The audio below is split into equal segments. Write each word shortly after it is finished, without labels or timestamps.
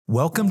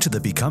Welcome to the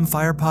Become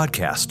Fire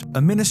podcast,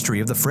 a ministry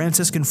of the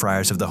Franciscan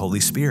Friars of the Holy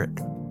Spirit.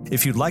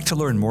 If you'd like to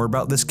learn more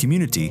about this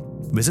community,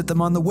 visit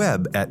them on the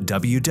web at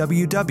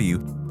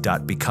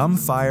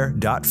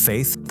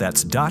www.becomefire.faith.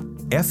 That's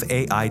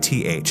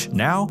 .faith.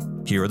 Now,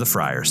 here are the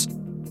Friars.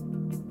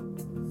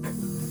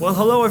 Well,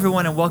 hello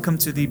everyone, and welcome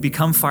to the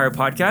Become Fire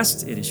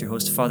podcast. It is your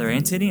host, Father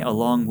Anthony,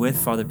 along with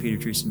Father Peter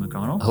Teresa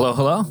McConnell. Hello,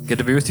 hello. Good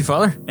to be with you,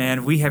 Father.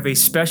 And we have a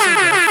special guest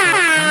for our 100th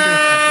episode.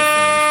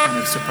 It's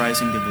kind of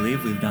surprising to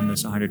believe we've done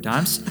this 100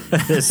 times.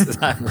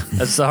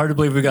 It's hard to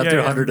believe we got through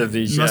 100 of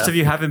these. Most of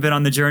you haven't been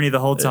on the journey the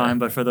whole time,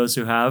 but for those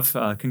who have,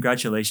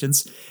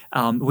 congratulations.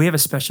 We have a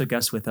special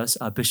guest with us,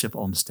 Bishop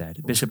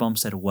Olmsted. Bishop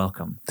Olmsted,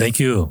 welcome. Thank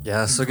you.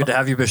 Yeah, so good to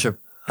have you, Bishop.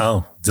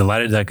 Oh,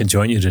 delighted I can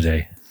join you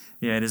today.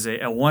 Yeah, it is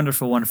a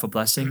wonderful, wonderful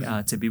blessing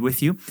to be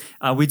with you.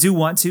 We do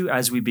want to,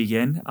 as we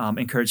begin,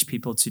 encourage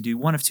people to do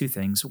one of two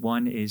things.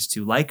 One is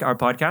to like our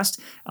podcast,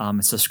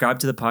 subscribe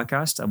to the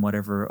podcast on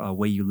whatever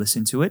way you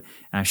listen to it,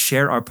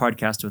 share our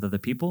podcast with other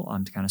people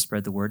to kind of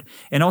spread the word.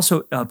 And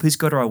also, please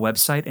go to our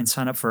website and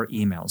sign up for our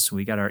emails. So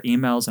we got our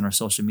emails and our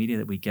social media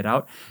that we get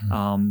out.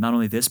 Not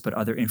only this, but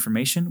other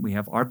information. We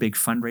have our big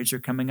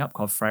fundraiser coming up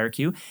called Friar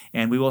Q,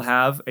 and we will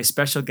have a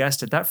special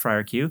guest at that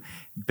Friar Q,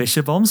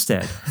 Bishop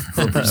Olmsted,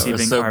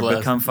 receiving our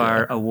Become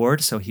Fire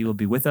Award. So he will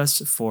be with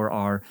us for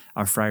our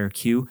Friar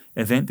Q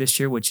event this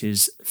year, which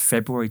is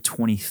February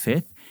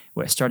 25th.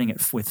 We're starting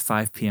with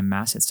 5 p.m.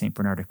 Mass at St.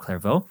 Bernard of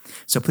Clairvaux.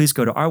 So please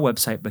go to our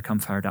website,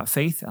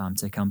 becomefire.faith,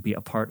 to come be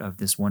a part of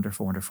this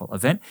wonderful, wonderful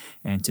event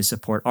and to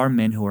support our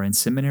men who are in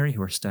seminary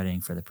who are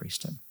studying for the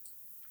priesthood.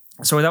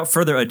 So without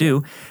further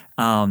ado,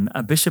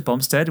 Bishop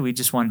Olmsted, we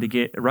just wanted to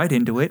get right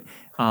into it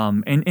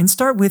and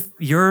start with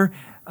your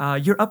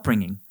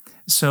upbringing.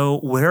 So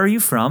where are you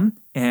from?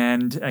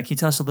 And can you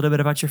tell us a little bit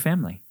about your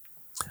family?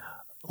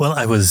 Well,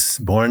 I was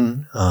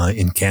born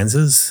in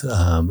Kansas.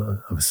 I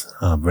was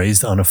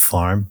raised on a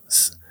farm.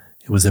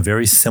 It was a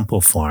very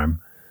simple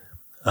farm.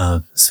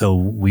 So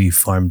we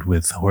farmed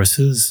with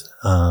horses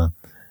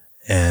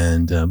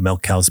and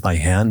milk cows by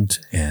hand.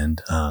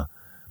 And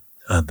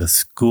the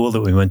school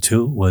that we went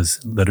to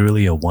was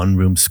literally a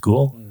one-room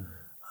school.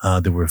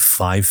 There were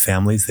 5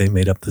 families that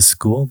made up the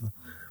school.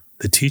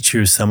 The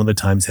teachers, some of the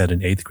times, had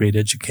an 8th grade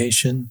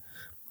education,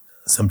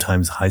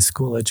 sometimes high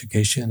school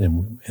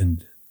education,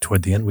 and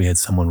toward the end, we had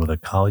someone with a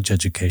college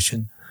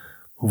education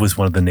who was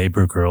one of the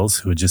neighbor girls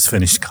who had just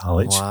finished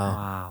college.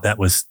 Wow. That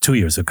was 2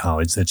 years of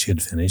college that she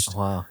had finished.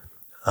 Wow.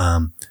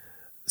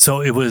 So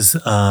it was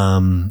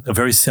a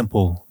very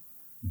simple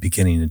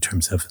beginning in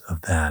terms of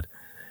that.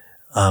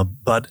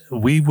 But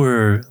we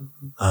were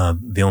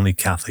the only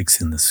Catholics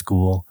in the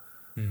school,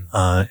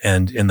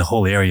 and in the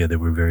whole area, there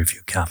were very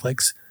few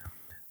Catholics.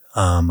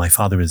 My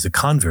father is a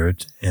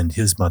convert, and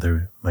his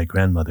mother, my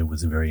grandmother,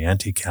 was a very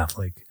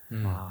anti-Catholic.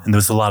 Wow. And there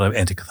was a lot of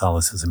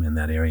anti-Catholicism in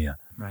that area.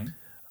 Right.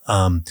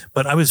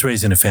 But I was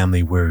raised in a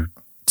family where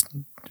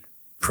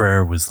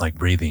prayer was like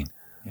breathing.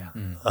 Yeah.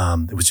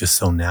 It was just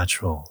so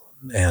natural.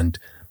 And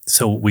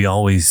so we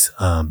always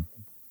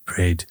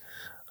prayed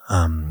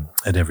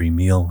at every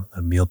meal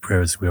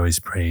prayers. We always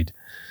prayed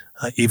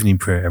evening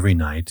prayer every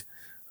night.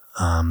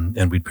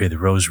 And we'd pray the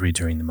rosary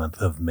during the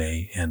month of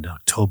May and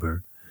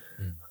October.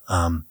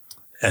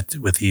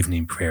 With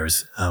evening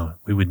prayers,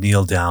 we would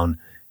kneel down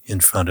in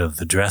front of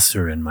the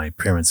dresser in my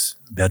parents'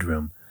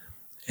 bedroom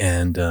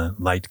and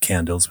light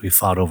candles. We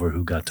fought over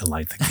who got to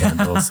light the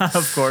candles.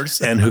 Of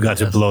course. And who got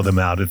to blow them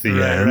out at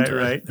the end.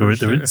 Right.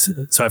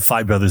 So I have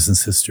 5 brothers and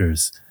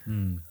sisters.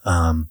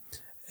 But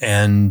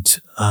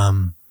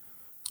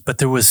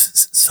there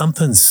was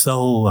something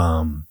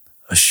so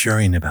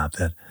assuring about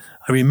that.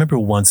 I remember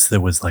once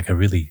there was like a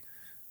really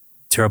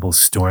terrible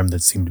storm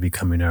that seemed to be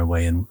coming our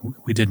way, and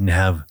we didn't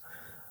have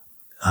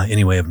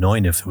any way of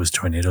knowing if there was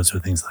tornadoes or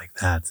things like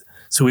that.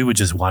 So we would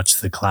just watch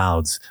the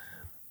clouds,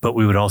 but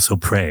we would also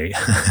pray.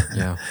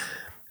 Yeah.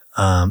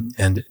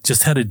 And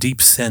just had a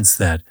deep sense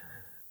that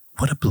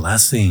what a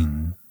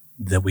blessing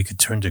that we could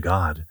turn to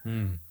God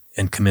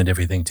and commit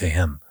everything to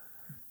Him.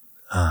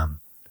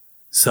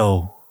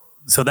 So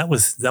that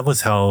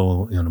was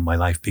how my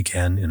life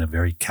began, in a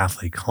very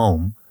Catholic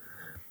home,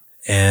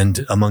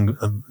 and among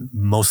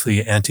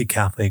mostly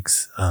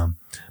anti-Catholics.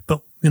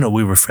 But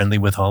we were friendly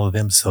with all of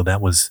them, so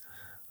that was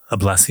a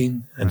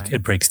blessing, and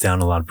it breaks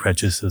down a lot of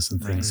prejudices and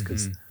things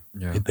because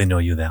they know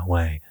you that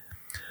way.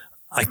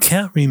 I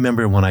can't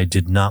remember when I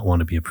did not want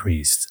to be a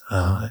priest.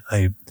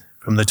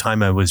 From the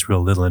time I was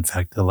real little, in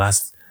fact, I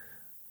was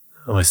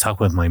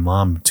talking with my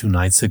mom 2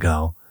 nights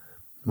ago.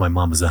 My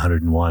mom is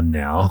 101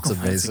 now. That's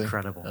amazing. That's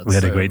incredible. We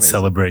had a great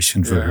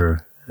celebration for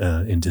her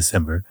in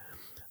December.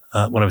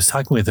 When I was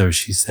talking with her,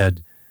 she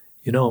said,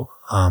 I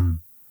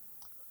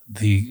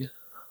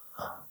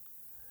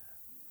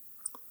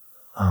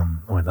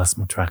lost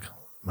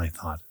my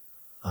thought.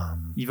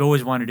 You've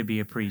always wanted to be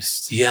a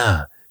priest.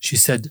 Yeah. She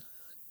said,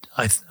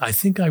 I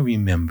think I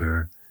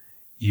remember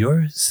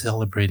you're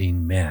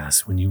celebrating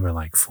Mass when you were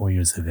like 4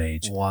 years of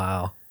age.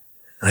 Wow.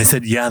 And I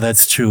said, yeah,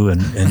 that's true.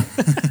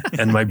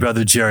 And my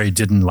brother Jerry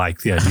didn't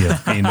like the idea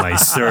of being my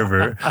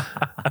server.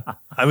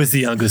 I was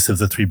the youngest of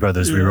the three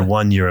brothers. We were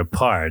 1 year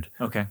apart.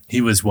 Okay. He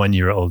was 1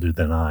 year older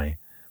than I.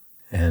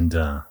 And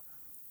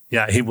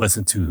he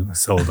wasn't too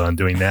sold on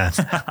doing that.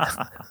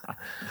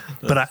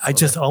 But I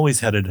just always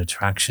had an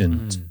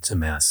attraction to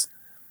Mass.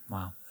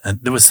 Wow.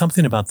 And there was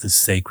something about the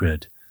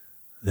sacred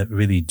that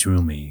really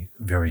drew me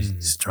very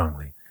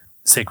strongly.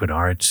 Sacred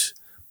art.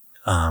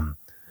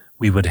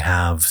 We would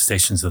have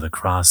Stations of the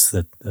Cross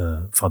that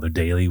Father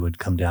Daly would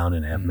come down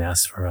and have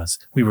Mass for us.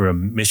 We were a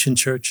mission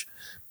church.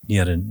 He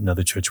had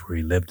another church where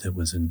he lived that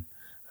was in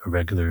a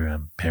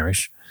regular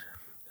parish.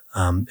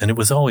 And it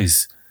was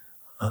always,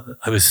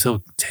 I was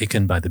so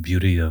taken by the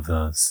beauty of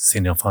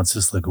St.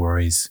 Alphonsus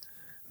Liguori's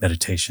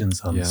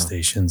meditations on the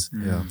Stations.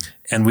 Yeah.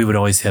 And we would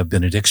always have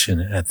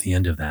benediction at the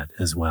end of that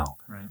as well.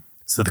 Right.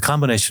 So the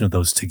combination of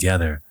those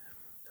together,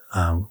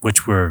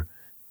 which were,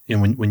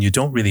 when you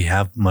don't really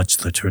have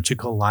much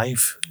liturgical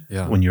life,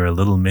 when you're a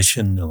little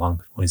mission a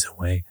long ways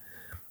away,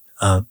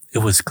 it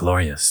was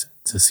glorious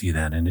to see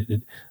that.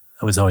 And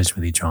I was always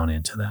really drawn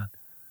into that.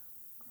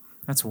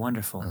 That's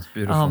wonderful. That's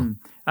beautiful.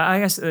 I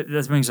guess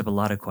that brings up a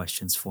lot of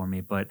questions for me,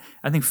 but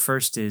I think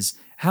first is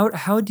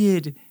how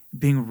did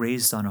being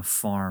raised on a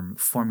farm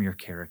form your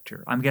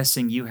character? I'm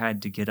guessing you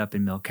had to get up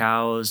and milk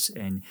cows,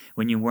 and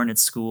when you weren't at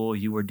school,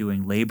 you were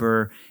doing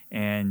labor.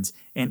 And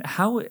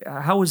how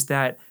was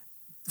that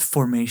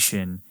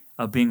formation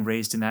of being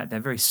raised in that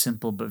very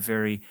simple but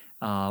very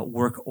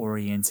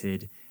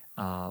work-oriented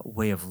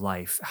way of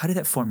life? How did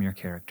that form your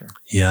character?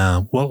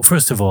 Yeah. Well,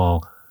 first of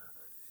all,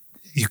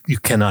 you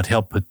cannot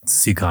help but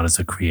see God as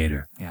a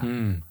creator. Yeah.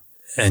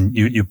 And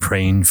you're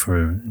praying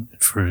for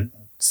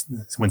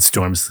when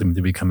storms seem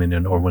to be coming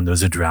in, or when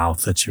there's a drought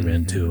that you're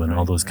into, and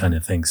all those kind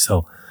of things.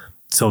 So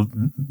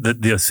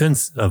the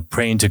sense of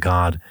praying to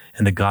God,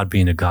 and the God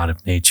being a God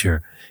of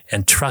nature,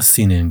 and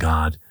trusting in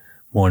God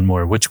more and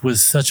more, which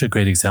was such a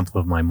great example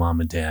of my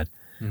mom and dad,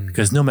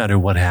 because no matter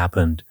what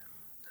happened,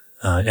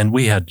 and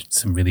we had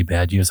some really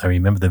bad years. I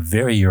remember the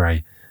very year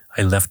I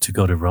left to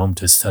go to Rome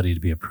to study to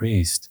be a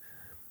priest,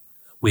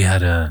 we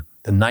had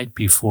the night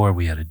before,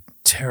 we had a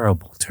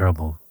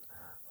terrible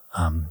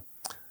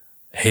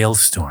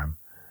hailstorm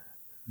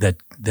that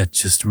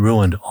just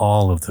ruined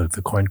all of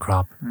the corn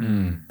crop.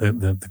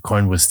 The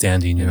corn was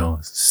standing,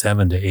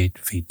 7 to 8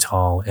 feet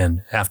tall.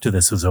 And after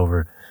this was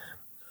over,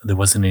 there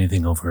wasn't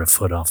anything over a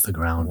foot off the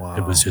ground. Wow.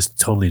 It was just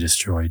totally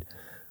destroyed.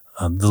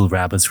 Little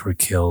rabbits were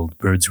killed,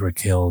 birds were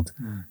killed,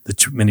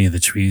 many of the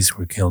trees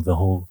were killed,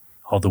 all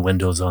the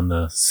windows on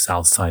the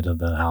south side of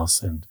the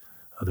house and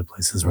other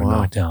places were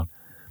knocked out.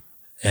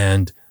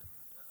 And,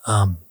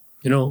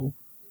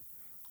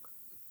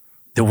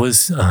 there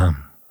was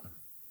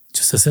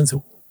just a sense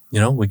of,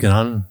 we get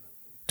on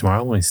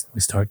tomorrow, we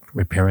start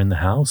repairing the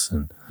house.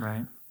 And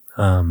Right.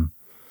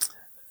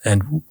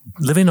 And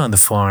living on the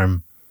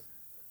farm,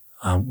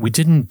 we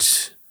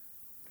didn't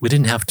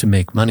have to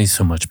make money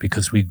so much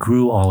because we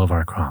grew all of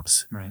our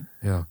crops. Right.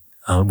 Yeah.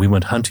 We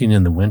went hunting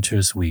in the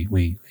winters.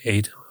 We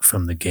ate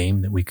from the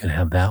game that we could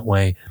have that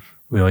way.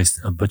 We always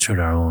butchered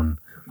our own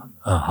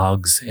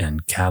hogs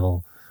and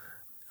cattle.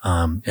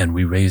 And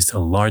we raised a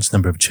large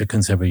number of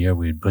chickens every year.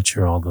 We'd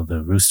butcher all of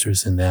the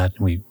roosters in that.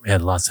 We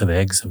had lots of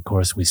eggs, of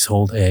course. We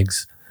sold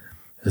eggs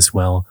as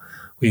well.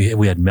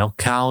 We had milk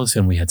cows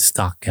and we had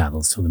stock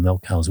cattle. So the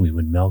milk cows we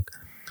would milk.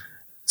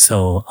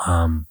 So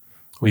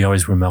we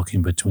always were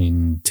milking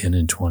between 10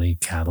 and 20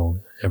 cattle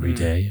every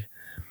day.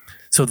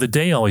 So the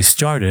day always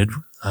started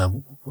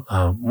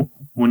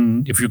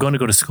if you're going to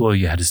go to school,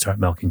 you had to start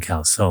milking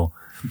cows. So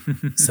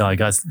I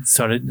got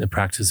started in the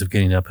practice of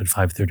getting up at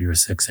 5:30 or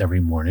 6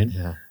 every morning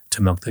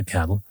to milk the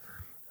cattle.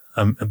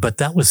 But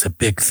that was a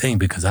big thing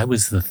because I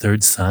was the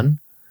third son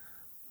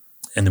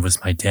and it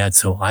was my dad.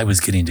 So I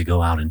was getting to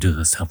go out and do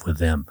the stuff with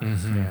them.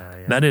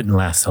 Yeah. That didn't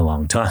last a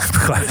long time.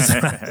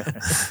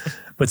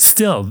 But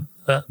still,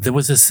 there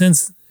was a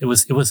sense, it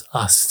was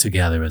us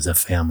together as a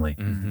family.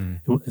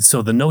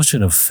 So the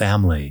notion of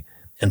family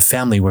and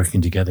family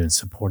working together and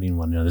supporting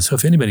one another. So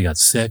if anybody got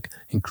sick,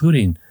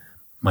 including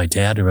my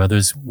dad or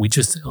others,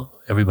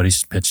 everybody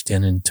pitched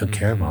in and took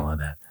care of all of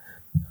that.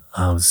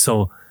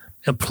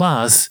 And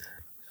plus,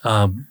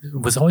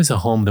 it was always a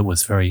home that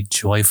was very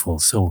joyful.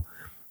 So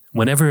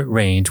whenever it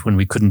rained, when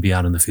we couldn't be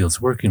out in the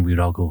fields working, we'd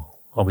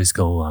always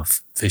go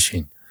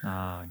fishing.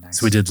 Oh, nice.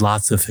 So we did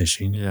lots of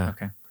fishing. Yeah.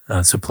 Okay.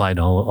 Supplied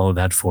all of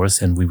that for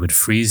us, and we would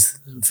freeze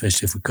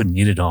fish if we couldn't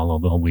eat it all,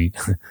 although we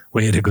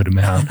ate a good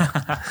amount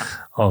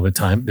all the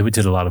time. We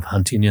did a lot of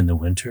hunting in the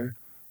winter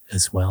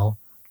as well.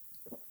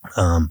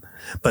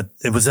 But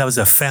that was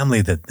a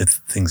family that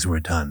things were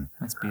done.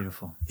 That's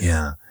beautiful.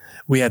 Yeah.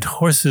 We had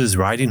horses,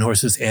 riding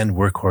horses and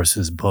work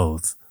horses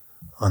both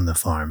on the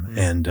farm.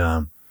 And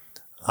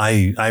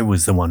I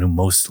was the one who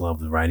most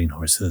loved the riding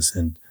horses.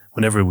 And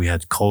whenever we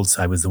had colts,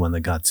 I was the one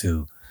that got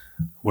to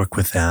work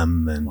with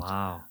them and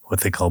what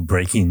they call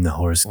breaking the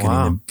horse,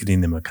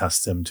 getting them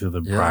accustomed to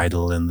the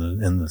bridle and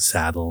the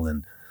saddle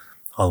and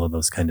all of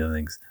those kind of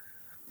things.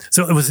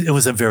 So it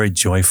was a very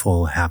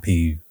joyful,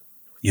 happy,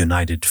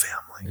 united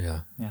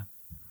family. Yeah.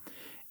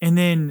 And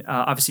then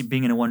obviously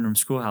being in a one-room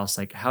schoolhouse,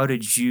 like how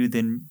did you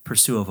then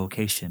pursue a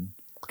vocation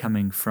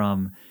coming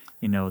from,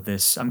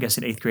 this, I'm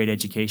guessing 8th grade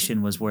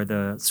education was where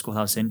the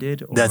schoolhouse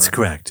ended? Or? That's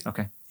correct.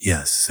 Okay.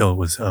 Yes. So it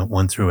was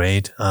 1 through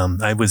 8.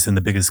 I was in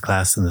the biggest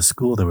class in the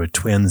school. There were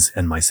twins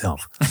and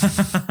myself,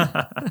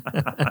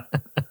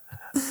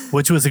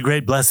 which was a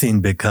great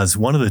blessing because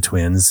one of the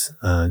twins,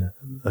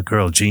 a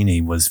girl,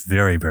 Jeannie, was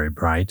very, very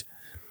bright.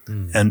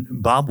 And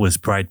Bob was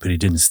bright, but he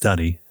didn't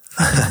study.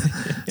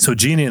 So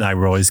Jeannie and I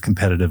were always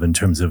competitive in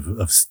terms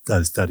of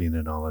studying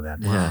and all of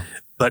that. Yeah.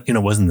 But, it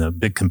wasn't a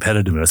big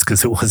competitiveness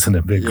because it wasn't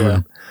a big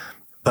group.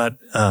 But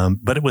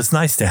it was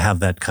nice to have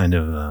that kind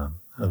of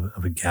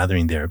a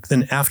gathering there. But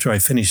then after I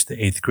finished the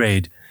 8th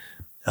grade,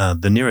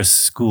 the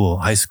nearest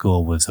high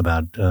school was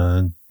about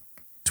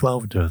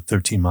 12 to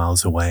 13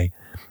 miles away.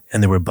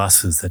 And there were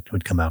buses that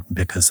would come out and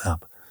pick us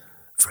up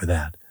for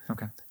that.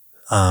 Okay.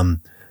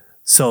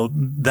 So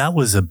that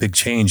was a big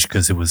change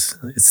because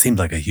it seemed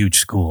like a huge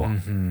school.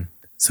 Mm-hmm.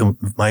 So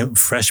my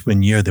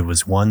freshman year, there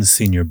was 1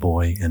 senior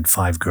boy and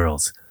 5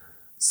 girls.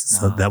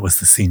 So that was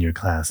the senior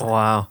class.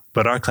 Wow.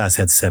 But our class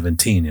had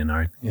 17 in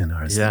ours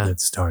that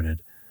started.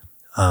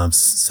 There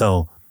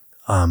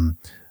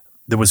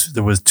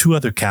was 2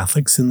 other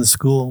Catholics in the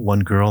school, 1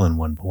 girl and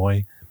 1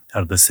 boy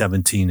out of the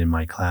 17 in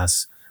my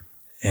class.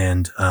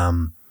 And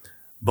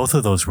both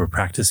of those were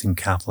practicing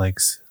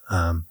Catholics.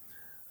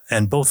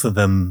 And both of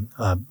them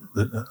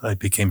I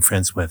became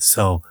friends with.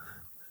 So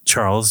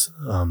Charles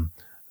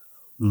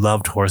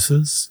loved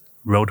horses,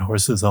 rode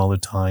horses all the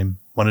time,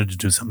 wanted to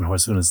do something with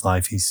horses in his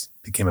life. He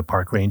became a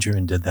park ranger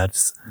and did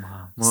that.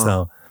 Wow.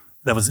 So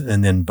that was,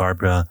 and then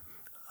Barbara,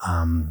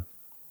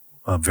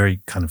 a very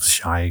kind of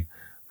shy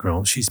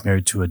girl. She's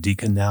married to a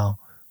deacon now,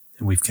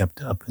 and we've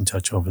kept up in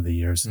touch over the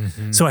years.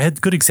 Mm-hmm. So I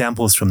had good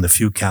examples from the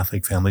few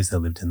Catholic families that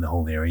lived in the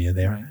whole area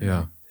there Right.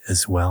 Yeah.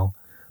 as well.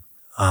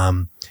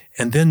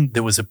 And then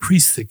there was a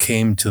priest that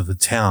came to the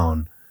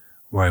town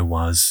where I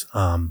was,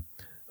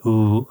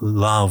 who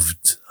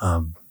loved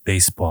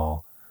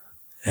baseball,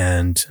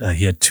 and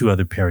he had 2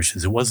 other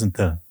parishes. It wasn't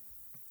the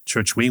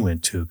church we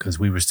went to because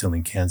we were still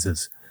in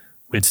Kansas.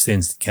 We had to stay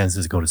in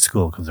Kansas to go to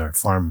school because our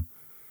farm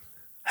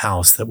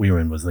house that we were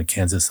in was on the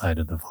Kansas side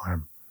of the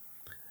farm.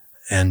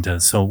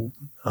 And so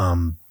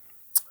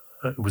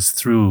it was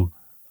through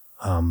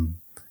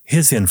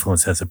his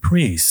influence as a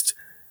priest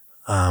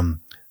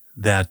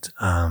that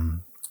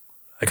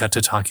I got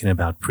to talking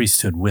about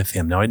priesthood with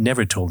him. Now, I'd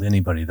never told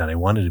anybody that I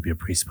wanted to be a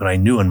priest, but I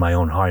knew in my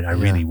own heart I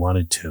really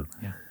wanted to.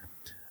 Yeah.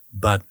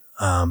 But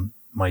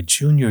my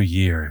junior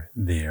year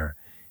there,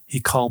 he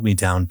called me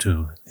down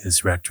to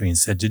his rectory and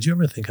said, "Did you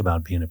ever think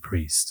about being a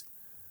priest?"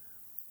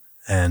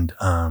 And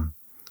I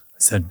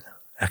said,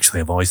 "Actually,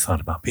 I've always thought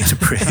about being a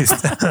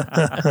priest."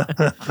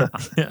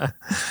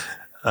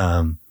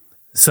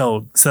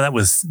 So that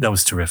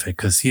was terrific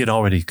because he had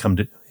already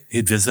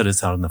he'd visit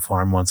us out on the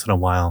farm once in a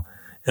while,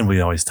 and we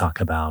always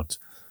talk about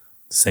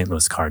the St.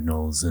 Louis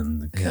Cardinals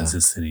and the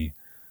Kansas City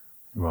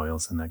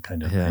Royals and that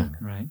kind of thing.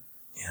 Right.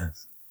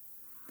 Yes.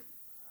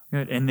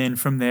 Good. And then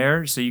from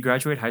there, so you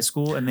graduate high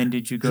school, and then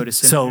did you go to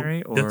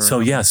seminary? So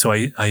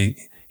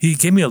he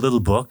gave me a little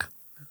book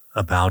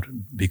about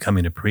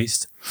becoming a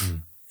priest,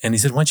 and he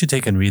said, "Why don't you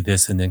take and read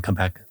this, and then come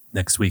back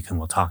next week, and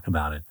we'll talk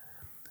about it."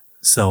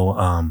 So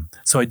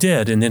I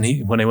did, and then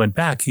when I went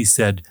back, he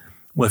said,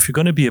 "Well, if you're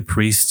going to be a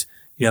priest,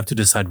 you have to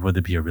decide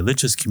whether to be a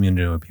religious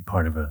community or be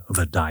part of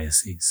a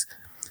diocese."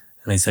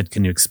 And I said,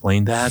 "Can you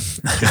explain that?"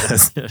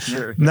 Because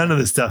Sure. none of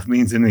this stuff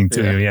means anything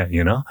to you yet,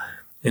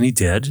 And he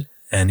did,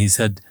 and he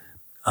said,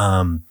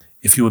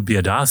 if you would be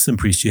a diocesan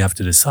priest, you have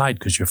to decide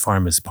because your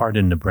farm is part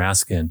in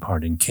Nebraska and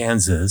part in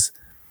Kansas.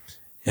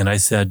 And I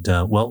said,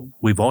 well,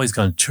 we've always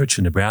gone to church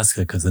in Nebraska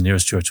because the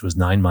nearest church was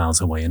 9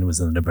 miles away and it was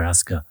in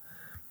Nebraska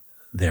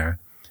there.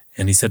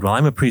 And he said, well,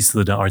 I'm a priest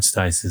of the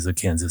Archdiocese of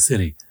Kansas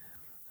City.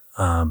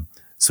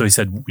 So he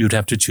said, you'd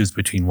have to choose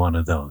between one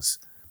of those.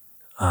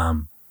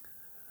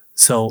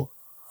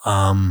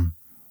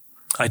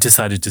 I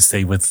decided to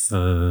stay with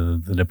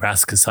the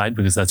Nebraska side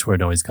because that's where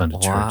I'd always gone to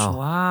church.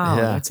 Wow,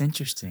 Yeah. that's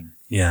interesting.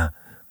 Yeah.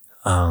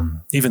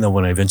 Even though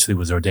when I eventually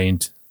was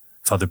ordained,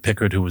 Father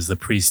Pickard, who was the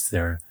priest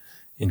there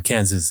in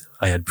Kansas,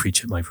 I had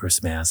preached at my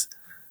first Mass.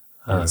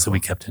 So we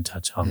kept in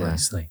touch,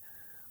 obviously.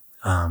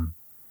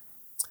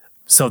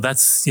 So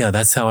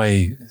that's how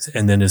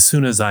and then as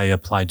soon as I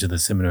applied to the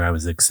seminary, I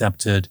was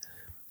accepted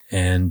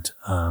and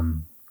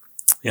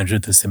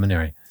entered the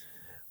seminary.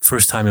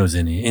 First time I was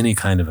in any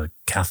kind of a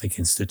Catholic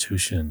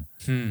institution.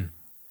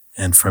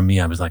 And for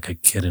me, I was like a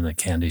kid in a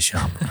candy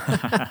shop.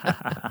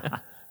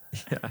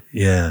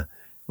 Yeah.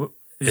 Well,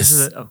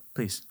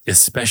 please.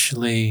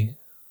 Especially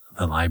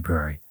the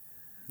library.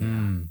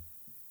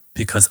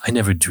 Because I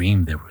never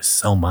dreamed there was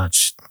so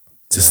much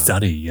to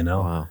study,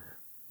 Wow.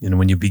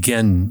 When you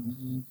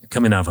begin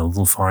coming out of a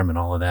little farm and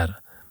all of that,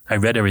 I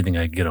read everything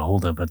I could get a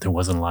hold of, but there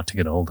wasn't a lot to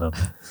get a hold of.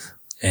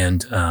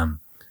 And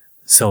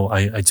so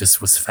I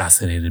just was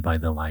fascinated by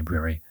the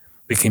library.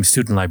 Became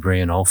student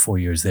librarian all 4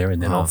 years there,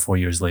 and then all 4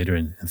 years later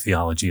in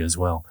theology as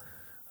well.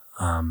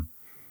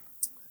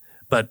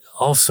 But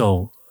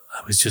also,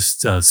 I was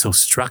just so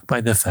struck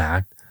by the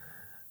fact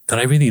that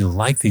I really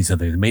liked these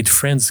others, made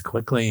friends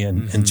quickly,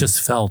 and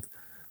just felt,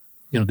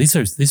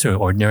 these are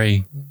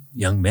ordinary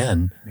young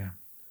men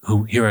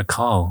who hear a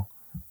call.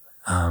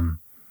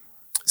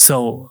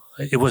 So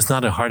it was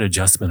not a hard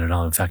adjustment at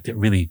all. In fact, it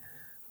really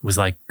was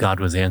like God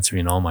was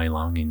answering all my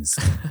longings.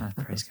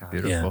 Praise God.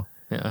 Beautiful.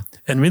 Yeah.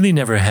 And really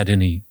never had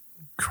any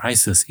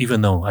crisis,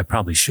 even though I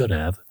probably should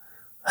have,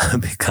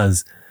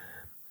 because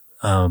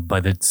by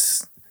the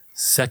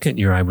second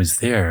year I was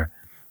there,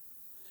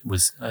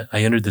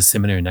 I entered the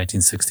seminary in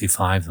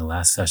 1965, the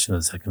last session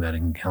of the Second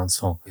Vatican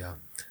Council. Yeah.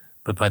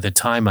 But by the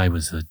time I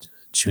was a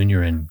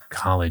junior in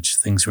college,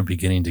 things were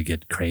beginning to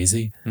get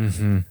crazy.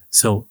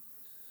 So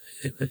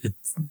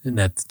in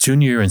that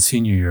junior and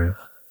senior year,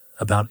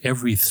 about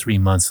every 3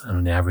 months on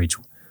an average,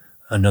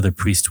 another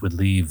priest would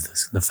leave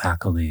the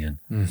faculty, and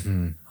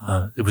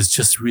it was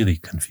just really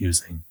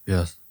confusing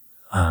Yes.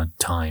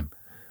 time.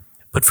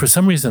 But for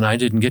some reason, I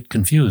didn't get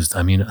confused.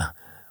 I mean,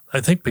 I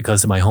think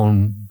because of my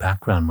own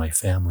background, my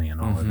family, and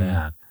all of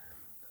that.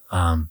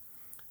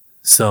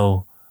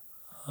 So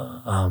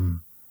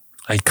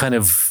I kind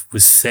of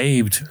was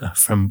saved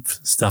from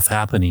stuff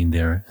happening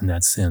there in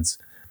that sense.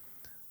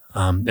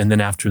 And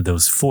then after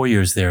those 4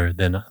 years there,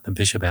 then the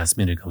bishop asked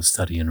me to go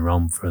study in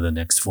Rome for the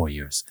next 4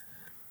 years,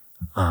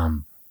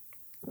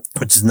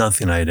 which is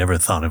nothing I had ever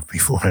thought of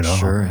before at all.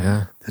 Sure,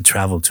 yeah. To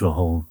travel to a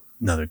whole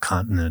another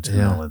continent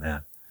and all of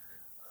that.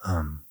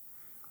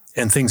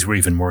 And things were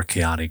even more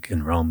chaotic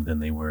in Rome than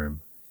they were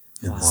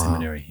in the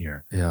seminary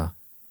here. Yeah.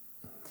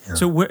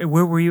 So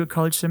where were you at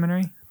college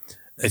seminary?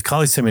 At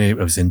college seminary,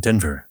 I was in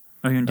Denver.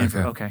 Oh, you're in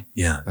Denver. Okay.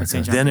 Yeah.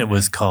 St. John Then it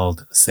was Seminary.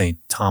 called St.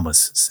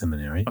 Thomas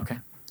Seminary. Okay.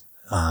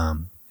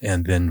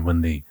 And then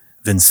when the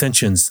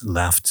Vincentians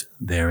left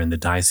there and the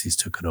diocese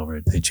took it over,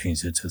 they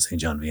changed it to St.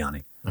 John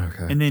Vianney.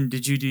 Okay. And then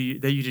did you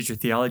did your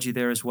theology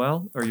there as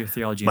well, or your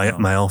theology in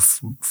Rome? My all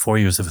 4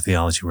 years of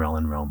theology were all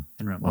in Rome.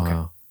 In Rome. Okay.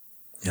 Wow.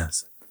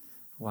 Yes.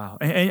 Wow.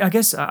 And I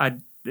guess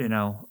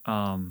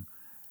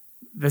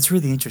that's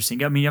really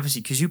interesting. I mean,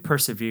 obviously, because you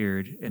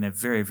persevered in a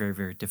very, very,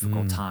 very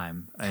difficult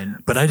time.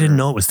 But I didn't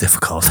know it was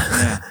difficult.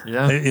 Yeah.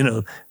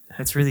 Yeah.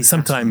 That's really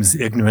Sometimes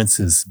ignorance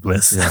is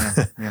bliss.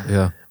 Yeah.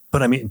 Yeah.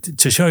 But I mean,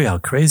 to show you how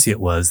crazy it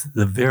was,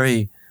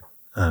 the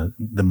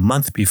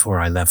month before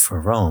I left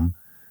for Rome,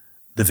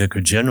 the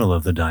Vicar General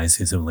of the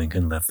Diocese of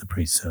Lincoln left the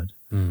priesthood,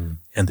 and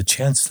the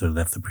Chancellor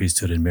left the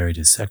priesthood and married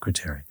his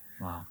secretary.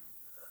 Wow.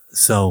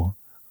 So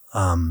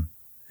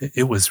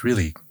it was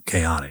really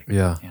chaotic.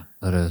 Yeah. Yeah.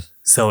 That is.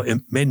 So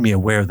it made me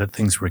aware that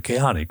things were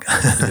chaotic.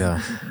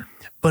 Yeah.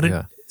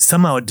 But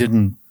somehow it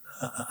didn't,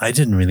 I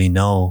didn't really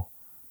know.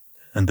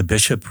 And the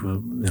bishop,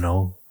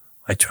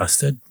 I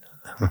trusted.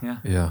 Yeah.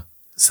 Yeah.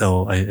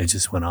 So I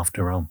just went off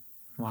to Rome.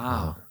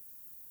 Wow.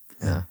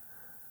 Yeah.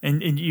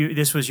 And you,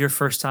 this was your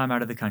first time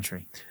out of the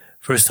country.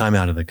 First time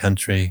out of the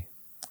country.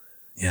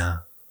 Yeah.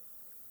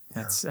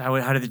 That's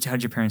how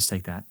did your parents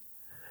take that?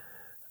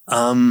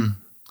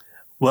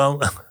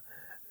 Well,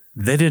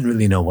 they didn't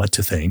really know what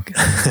to think.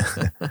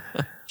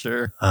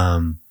 Sure.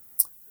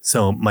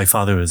 So my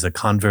father was a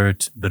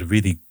convert, but a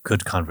really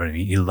good convert.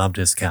 He loved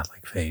his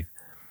Catholic faith.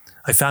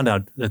 I found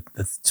out that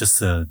just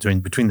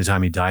between the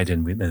time he died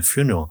and the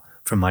funeral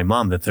from my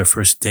mom, that their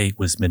first date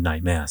was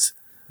midnight mass.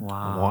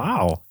 Wow.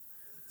 Wow.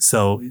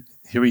 So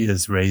here he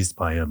is, raised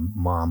by a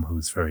mom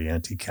who's very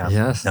anti-Catholic.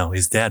 Yes. Now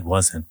his dad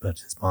wasn't, but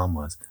his mom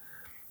was.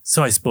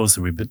 So I suppose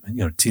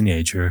a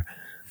teenager,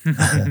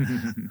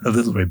 a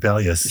little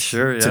rebellious,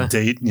 Sure, to yeah.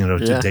 date,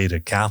 to date a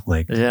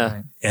Catholic, Yeah.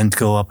 Right. and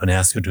go up and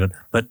ask her to do it.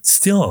 But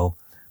still,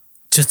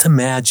 just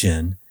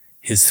imagine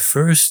his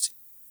first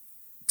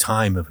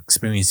time of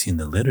experiencing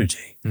the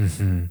liturgy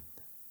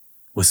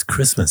was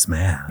Christmas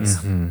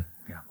Mass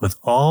with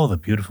all the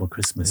beautiful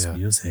Christmas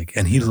music.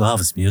 And he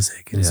loves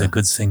music, and he's a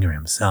good singer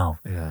himself.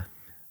 Yeah.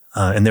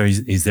 And there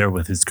he's there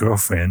with his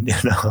girlfriend,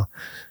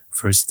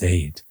 first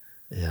date.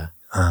 Yeah.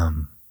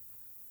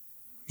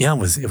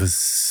 It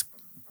was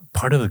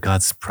part of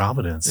God's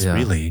providence,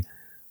 really,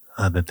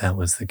 that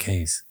was the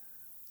case.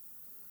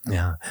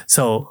 Yeah.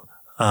 So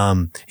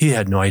he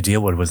had no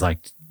idea what it was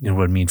like, what it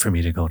would mean for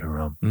me to go to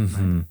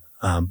Rome.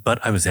 But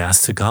I was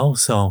asked to go,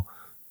 so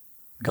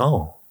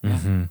go.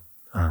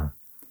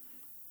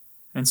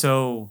 And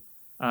so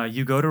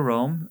you go to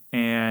Rome,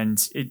 and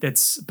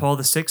that's Paul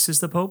VI is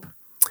the Pope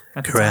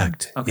at the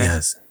Correct. time? Okay.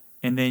 Yes.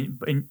 And then,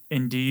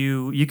 and do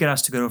you get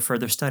asked to go to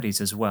further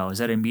studies as well? Is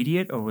that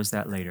immediate, or was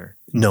that later?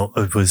 No,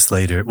 it was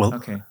later. Well,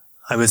 Okay.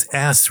 I was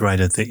asked right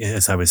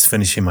as I was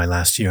finishing my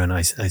last year, and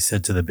I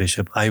said to the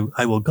bishop,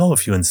 I will go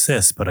if you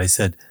insist, but I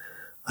said,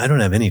 I don't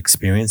have any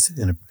experience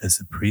as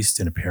a priest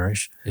in a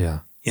parish. Yeah.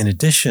 In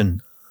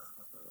addition,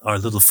 our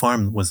little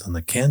farm was on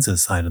the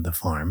Kansas side of the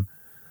farm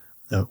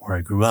where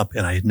I grew up,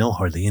 and I know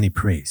hardly any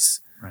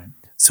priests. Right.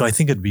 So I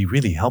think it'd be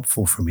really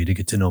helpful for me to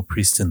get to know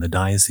priests in the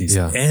diocese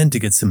and to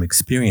get some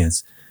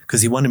experience,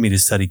 because he wanted me to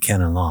study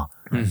canon law.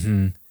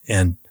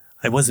 And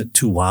I wasn't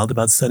too wild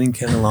about studying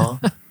canon law,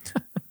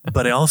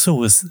 but I also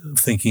was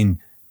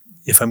thinking,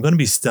 if I'm going to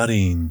be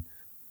studying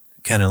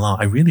canon law,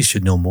 I really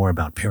should know more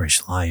about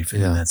parish life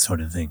and Yeah. that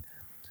sort of thing.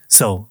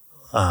 So,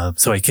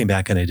 so I came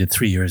back and I did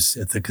 3 years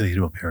at the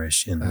Cathedral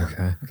Parish in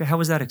Okay. Okay, how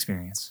was that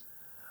experience?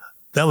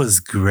 That was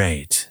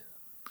great.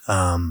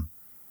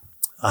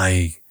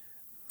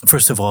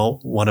 First of all,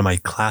 one of my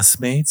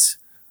classmates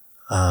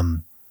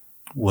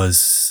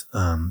was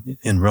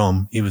in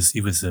Rome. He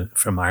was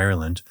from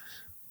Ireland,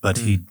 but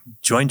he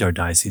joined our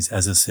diocese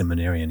as a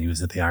seminarian. He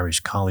was at the Irish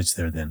College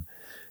there then.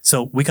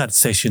 So we got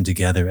stationed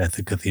together at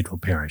the Cathedral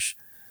Parish.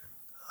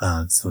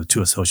 So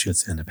 2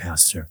 associates and a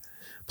pastor,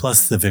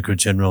 plus the vicar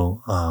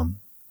general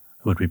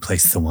who had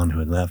replaced the one who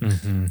had left.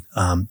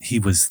 He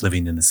was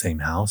living in the same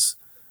house.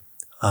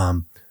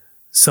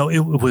 So it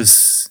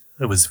was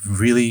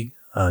really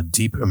a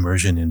deep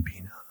immersion in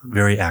being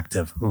very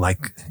active,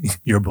 like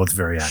you're both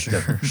very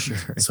active.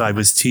 Sure. So I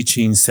was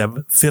teaching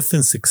 5th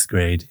and 6th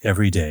grade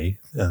every day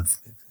of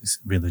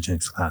religion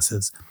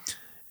classes,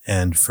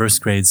 and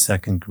 1st grade,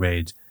 2nd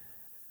grade,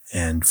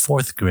 and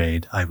 4th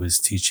grade I was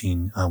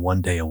teaching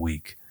 1 day a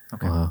week.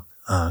 Okay. Wow.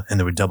 And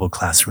there were double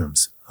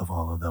classrooms of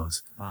all of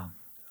those. Wow.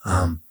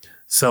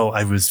 So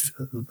I was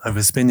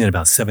spending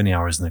about 70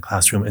 hours in the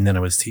classroom, and then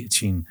I was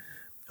teaching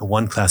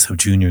 1 class of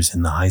juniors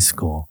in the high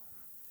school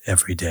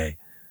every day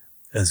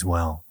as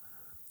well.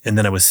 And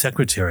then I was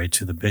secretary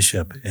to the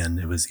bishop, and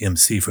it was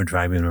MC for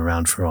driving him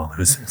around for all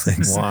his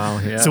things. Wow.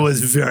 Yeah. So it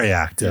was very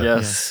active.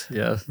 Yes.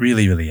 Yes.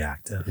 Really, really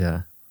active.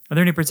 Yeah. Are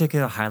there any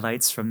particular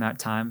highlights from that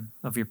time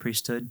of your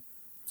priesthood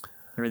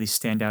that really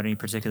stand out? Any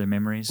particular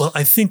memories? Well,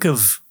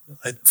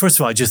 first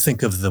of all, I just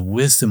think of the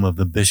wisdom of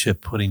the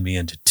bishop putting me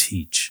in to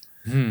teach,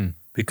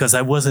 because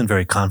I wasn't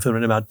very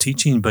confident about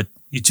teaching, but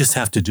you just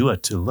have to do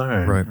it to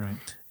learn. Right. right.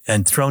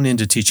 And thrown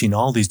into teaching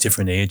all these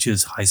different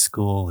ages, high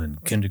school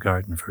and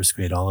kindergarten, 1st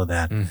grade, all of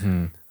that,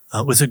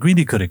 was a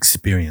really good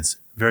experience,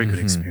 very good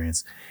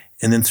experience.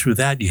 And then through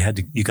that,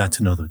 you got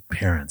to know the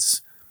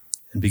parents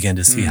and began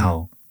to see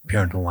how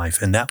parental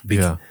life, and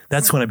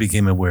that's when I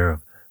became aware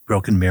of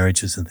broken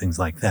marriages and things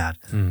like that,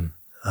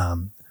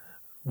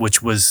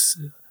 which was,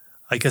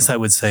 I guess I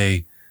would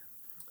say,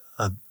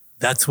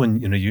 that's when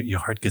your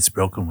heart gets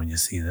broken when you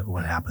see that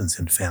what happens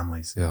in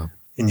families. Yeah.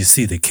 And you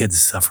see the kids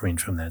suffering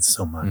from that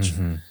so much,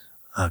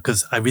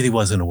 because I really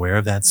wasn't aware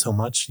of that so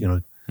much,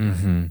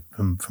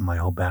 from my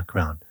whole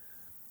background.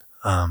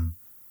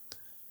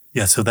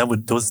 So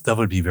that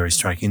would be very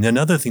striking.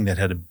 Another thing that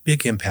had a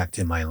big impact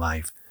in my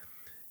life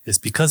is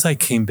because I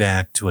came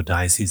back to a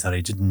diocese that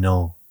I didn't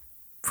know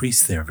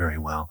priests there very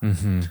well.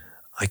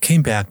 I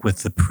came back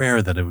with the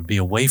prayer that it would be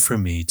a way for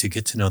me to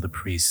get to know the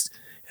priests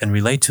and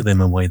relate to them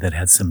in a way that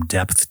had some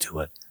depth to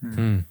it.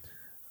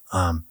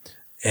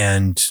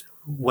 And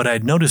what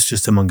I'd noticed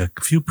just among a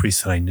few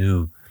priests that I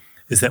knew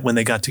is that when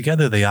they got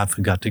together, they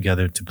often got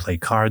together to play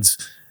cards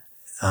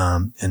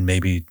and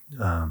maybe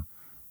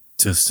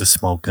just to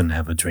smoke and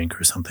have a drink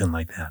or something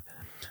like that.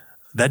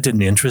 That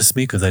didn't interest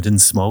me because I didn't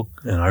smoke,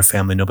 and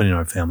nobody in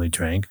our family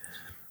drank.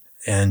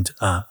 And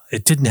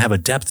it didn't have a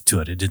depth to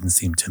it. It didn't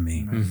seem to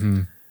me.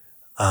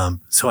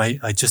 So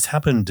I just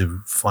happened to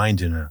find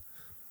in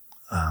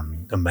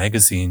a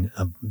magazine,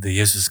 the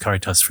Jesus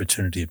Caritas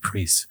Fraternity of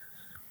Priests.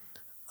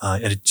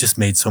 And it just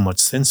made so much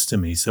sense to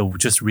me. So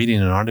just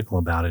reading an article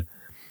about it,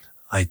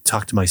 I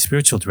talked to my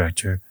spiritual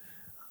director,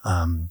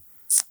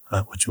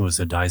 which was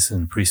a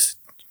diocesan priest,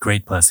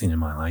 great blessing in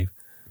my life.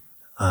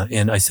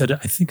 And I said,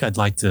 I think I'd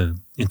like to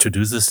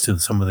introduce this to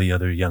some of the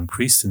other young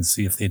priests and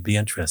see if they'd be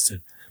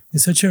interested. He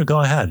said, sure, go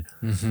ahead.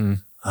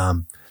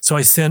 So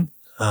I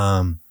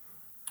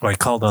I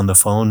called on the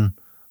phone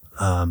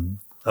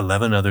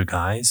 11 other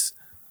guys,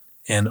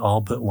 and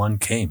all but 1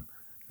 came.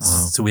 Wow.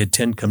 So we had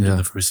 10 come to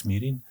the first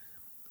meeting.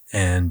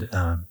 And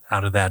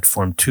out of that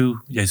formed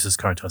 2 Jesus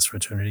Caritas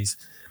fraternities.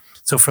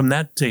 So from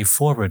that day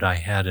forward, I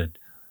had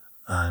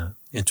an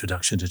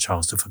introduction to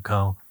Charles de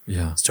Foucault.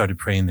 Yeah. Started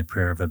praying the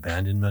prayer of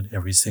abandonment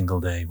every single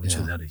day, which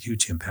has had a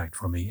huge impact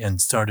for me.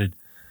 And started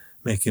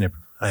making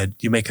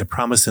you make a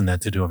promise in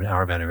that to do an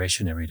hour of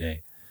adoration every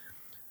day.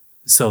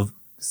 So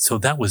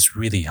that was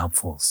really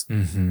helpful.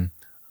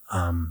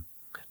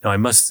 Now I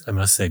must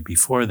say,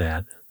 before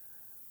that,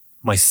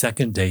 my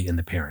 2nd day in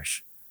the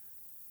parish,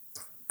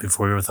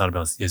 before we ever thought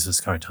about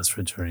Jesus Caritas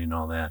Fraternity and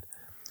all that,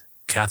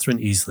 Catherine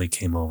Easley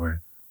came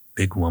over,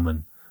 big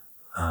woman,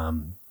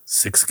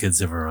 6 kids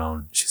of her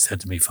own. She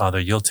said to me, Father,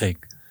 you'll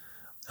take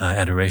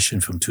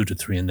adoration from 2 to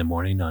 3 in the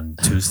morning on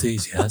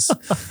Tuesdays, yes?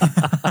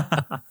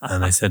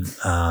 And I said,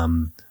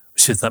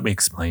 she said, let me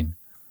explain.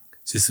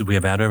 She said, we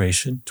have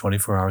adoration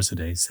 24 hours a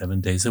day,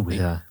 7 days a week.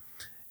 Yeah.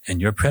 And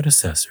your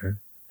predecessor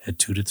had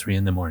 2 to 3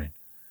 in the morning.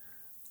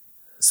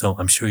 So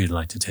I'm sure you'd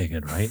like to take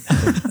it, right?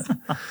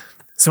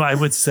 So I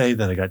would say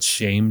that I got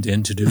shamed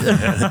into doing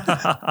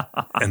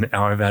an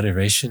hour of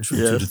adoration from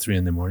 2 to 3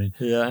 in the morning.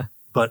 Yeah.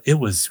 But it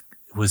was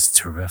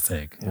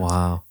terrific.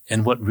 Wow.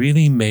 And what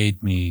really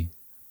made me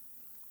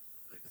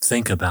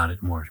think about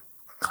it more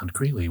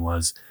concretely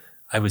was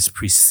I was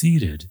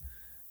preceded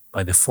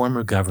by the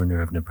former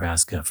governor of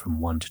Nebraska from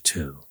 1 to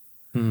 2.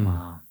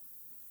 Wow.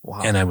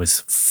 Wow. And I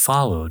was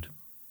followed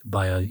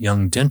by a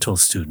young dental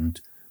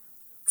student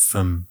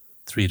from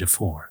 3 to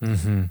 4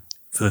 Mm-hmm.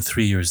 for the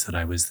 3 years that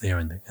I was there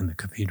in the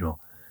cathedral.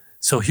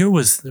 So here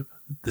was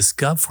this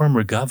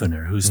former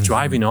governor who's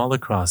driving all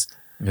across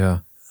Yeah.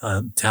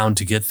 town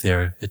to get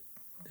there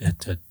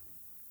at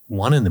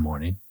 1 in the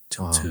morning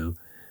till 2.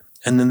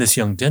 And then this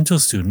young dental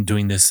student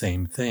doing the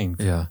same thing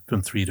Yeah.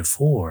 from 3 to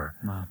 4.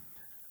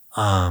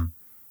 Wow.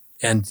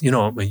 And,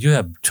 when you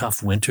have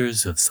tough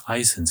winters of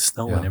ice and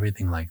snow and Yeah.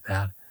 everything like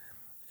that,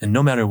 and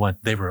no matter what,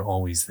 they were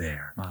always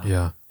there. Wow.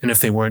 Yeah. And if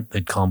they weren't,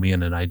 they'd call me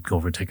in and I'd go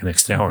over and take an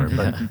extra hour.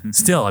 But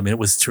still, I mean, it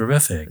was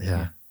terrific.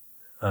 Yeah.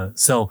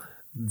 So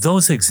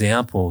those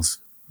examples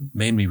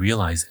made me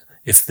realize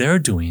if they're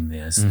doing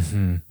this,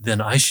 Mm-hmm. then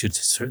I should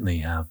certainly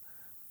have,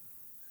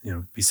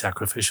 be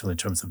sacrificial in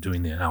terms of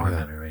doing the hour of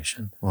Yeah.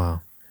 adoration.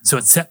 Wow. So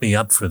it set me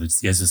up for the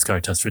Jesus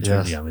Caritas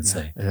fraternity, Yes. I would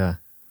say. Yeah.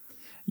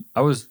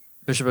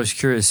 Bishop, I was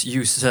curious.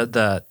 You said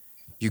that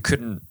you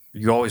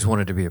always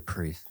wanted to be a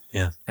priest.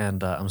 Yeah.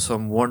 And so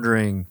I'm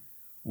wondering,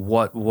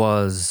 what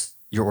was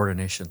your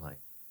ordination like?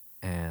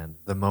 And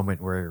the moment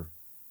where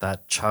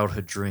that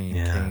childhood dream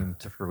Yeah. came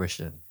to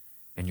fruition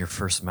and your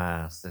first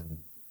mass and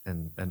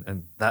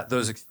that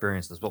those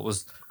experiences, what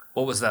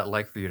was that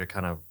like for you to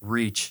kind of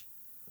reach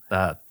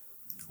that?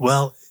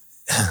 Well,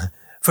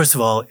 first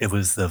of all, it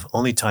was the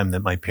only time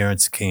that my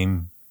parents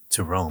came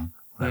to Rome.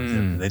 When I was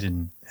there. They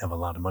didn't have a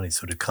lot of money,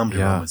 so to come to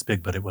Yeah. Rome was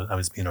big. But I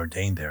was being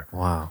ordained there,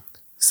 Wow.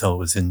 so it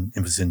was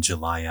in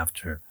July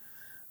after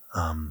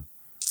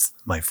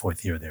my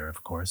 4th year there,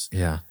 of course.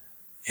 Yeah.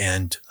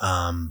 And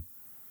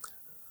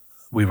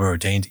we were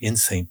ordained in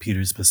St.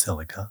 Peter's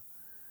Basilica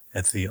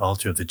at the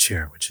altar of the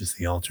chair, which is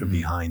the altar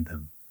behind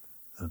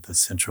the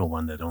central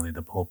one that only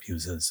the Pope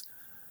uses.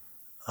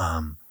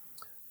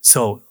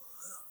 So,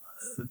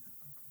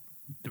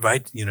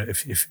 right,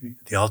 if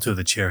the altar of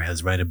the chair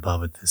has right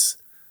above it this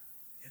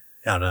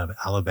out of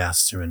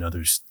alabaster and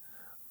other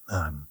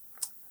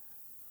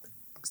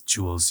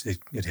jewels,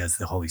 it has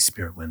the Holy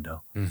Spirit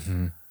window.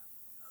 Mm-hmm.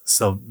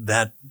 So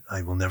that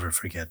I will never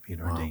forget being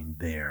Wow. ordained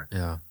there.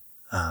 Yeah.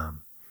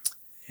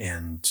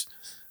 And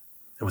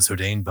it was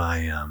ordained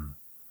by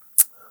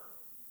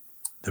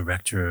the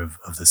rector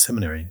of the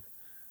seminary,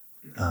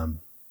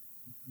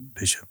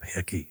 Bishop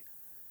Hickey,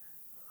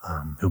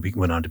 who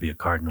went on to be a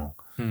cardinal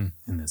in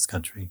this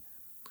country.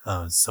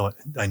 So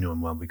I knew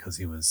him well because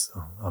he was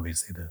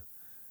obviously the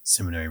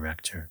seminary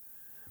rector.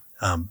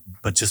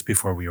 But just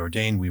before we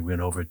ordained, we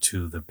went over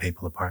to the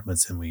papal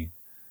apartments and we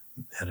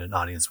had an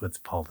audience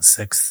with Paul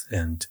VI,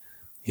 and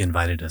he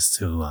invited us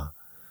to,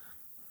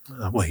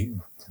 he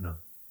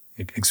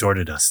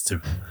exhorted us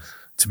to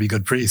be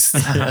good priests.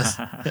 Yes.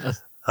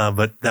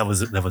 But that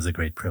was a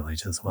great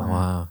privilege as well.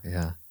 Wow.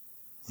 Yeah.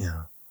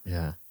 Yeah.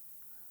 Yeah.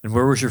 And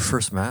where was your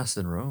first mass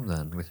in Rome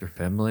then, with your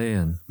family?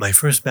 And My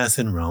first mass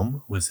in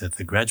Rome was at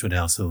the graduate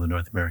house of the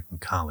North American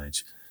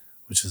College,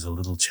 which is a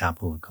little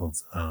chapel called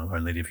Our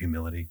Lady of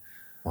Humility,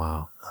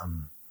 wow.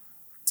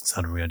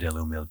 Santa Maria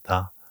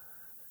dell'Umiltà.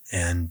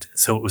 And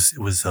so it was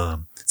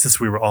since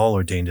we were all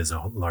ordained as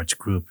a large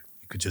group,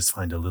 you could just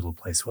find a little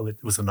place. Well, it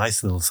was a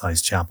nice little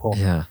sized chapel.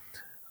 Yeah.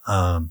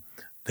 I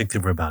think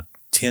there were about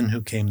 10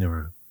 who came. There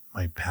were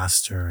my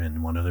pastor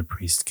and one other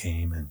priest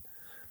came,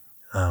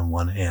 and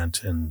one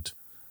aunt and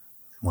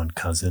one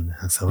cousin.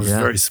 So it was Yeah.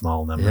 a very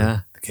small number.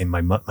 Yeah. They came.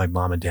 My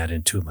mom and dad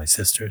and 2 of my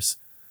sisters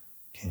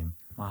came.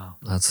 Wow.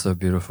 That's so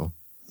beautiful.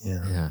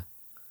 Yeah. Yeah.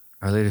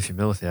 Our Lady of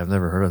Humility. I've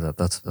never heard of that.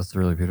 That's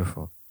really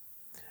beautiful.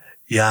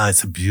 Yeah,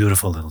 it's a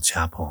beautiful little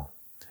chapel.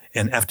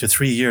 And after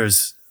 3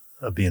 years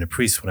of being a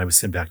priest, when I was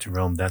sent back to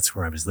Rome, that's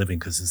where I was living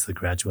because it's the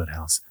graduate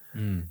house.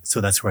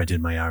 So that's where I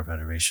did my hour of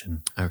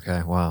adoration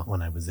Okay. Wow.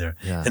 when I was there.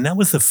 Yeah. And that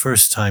was the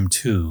first time,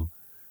 too.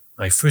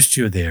 My first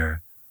year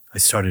there, I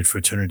started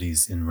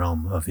fraternities in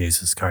Rome of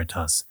Jesus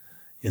Caritas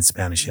in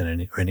Spanish and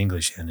in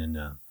English and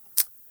in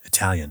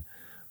Italian.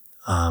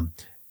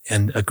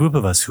 And a group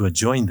of us who had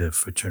joined the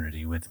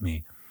fraternity with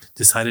me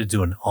decided to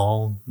do an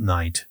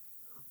all-night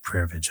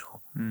prayer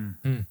vigil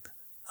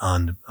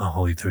on a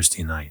Holy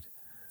Thursday night.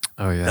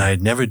 Oh And yeah. I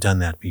had never done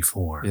that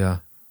before, Yeah.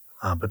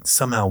 but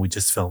somehow we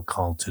just felt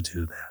called to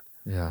do that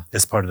Yeah.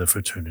 as part of the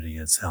fraternity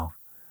itself.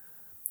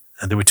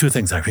 And there were 2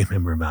 things I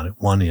remember about it.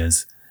 One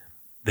is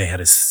they had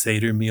a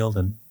Seder meal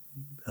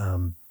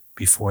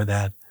before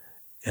that,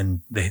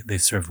 and they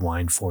served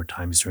wine 4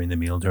 times during the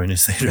meal, during a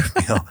Seder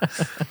meal.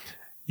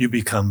 You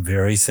become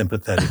very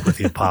sympathetic with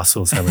the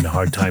apostles having a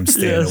hard time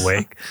staying Yes.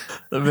 awake.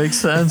 That makes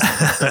sense.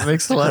 That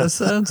makes a lot of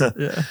sense.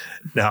 Yeah.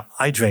 Now,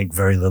 I drank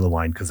very little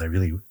wine because I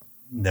really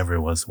never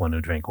was one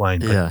who drank wine.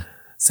 But Yeah.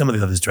 some of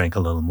the others drank a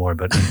little more,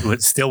 but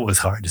it still was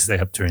hard to stay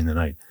up during the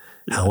night.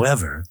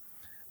 However,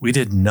 we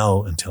didn't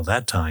know until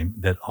that time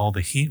that all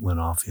the heat went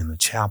off in the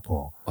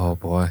chapel Oh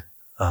boy.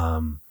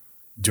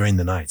 during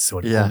the night. So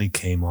it Yeah. only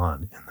came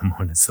on in the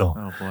morning. So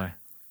Oh boy.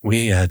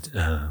 we had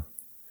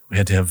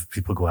to have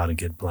people go out and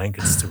get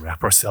blankets to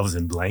wrap ourselves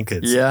in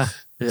blankets. Yeah.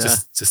 Yeah.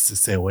 Just to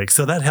stay awake.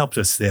 So that helped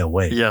us stay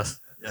awake. Yes.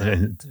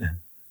 And,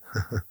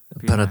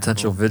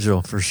 Penitential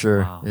vigil for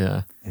sure. Wow.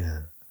 Yeah. yeah.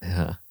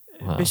 Yeah.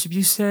 Wow. Bishop,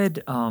 you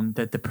said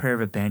that the prayer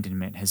of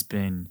abandonment has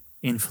been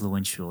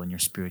influential in your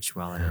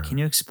spirituality. Yeah. Can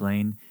you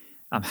explain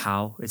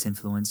how it's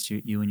influenced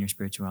you and your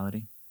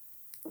spirituality?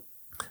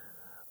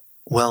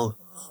 Well,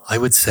 I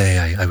would say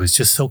I was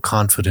just so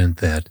confident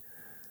that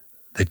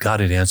God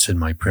had answered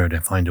my prayer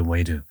to find a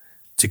way to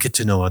get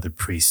to know other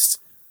priests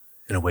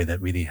in a way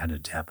that really had a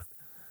depth.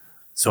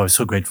 So I was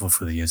so grateful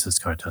for the Jesus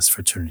Caritas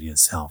fraternity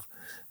itself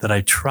that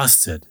I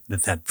trusted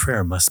that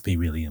prayer must be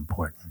really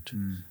important.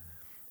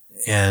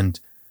 And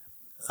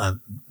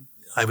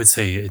I would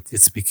say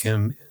it's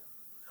become,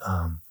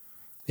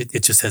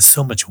 it just has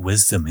so much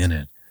wisdom in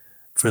it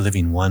for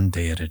living one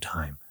day at a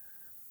time.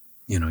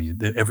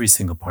 Every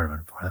single part of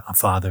it, a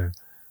father,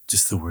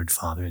 just the word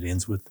Father. It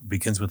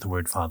begins with the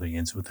word Father,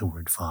 ends with the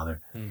word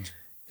Father.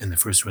 And the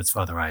first word's,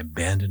 Father, I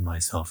abandon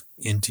myself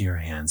into your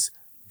hands.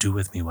 Do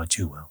with me what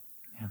you will.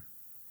 Yeah.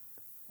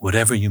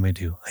 Whatever you may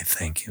do, I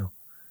thank you.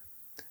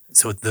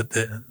 So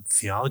the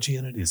theology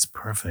in it is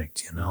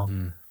perfect,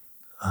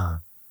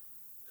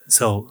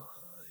 So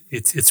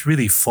it's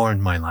really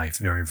formed my life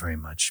very, very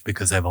much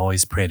because I've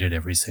always prayed it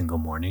every single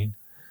morning.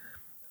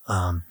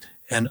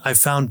 And I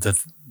found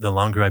that the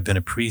longer I've been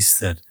a priest,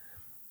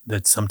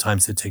 that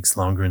sometimes it takes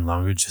longer and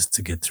longer just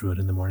to get through it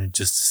in the morning,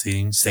 just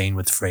saying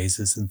with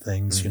phrases and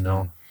things,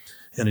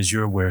 And as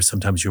you're aware,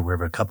 sometimes you're aware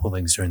of a couple of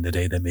things during the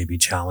day that may be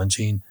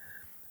challenging,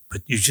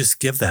 but you just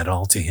give that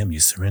all to him. You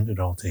surrender it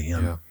all to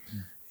him. Yeah.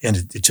 And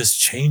it just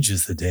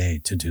changes the day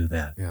to do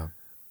that. Yeah.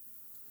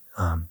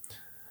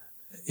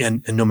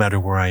 And no matter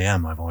where I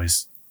am, I've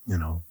always,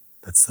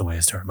 that's the way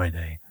I start my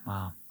day.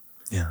 Wow.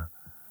 Yeah.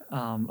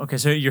 Okay,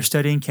 so you're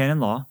studying canon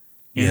law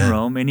in Yeah.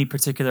 Rome. Any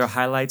particular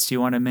highlights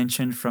you want to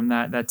mention from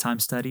that time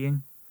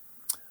studying?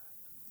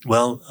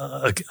 Well,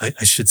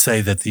 I should say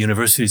that the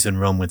universities in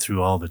Rome went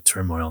through all the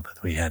turmoil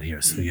that we had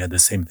here. So you had the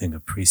same thing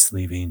of priests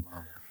leaving,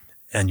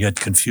 and you had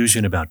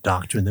confusion about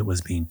doctrine that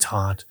was being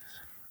taught.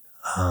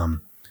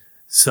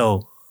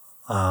 So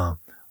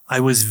I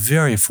was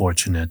very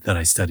fortunate that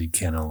I studied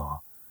canon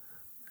law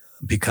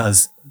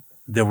because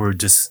there were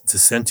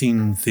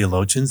dissenting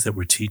theologians that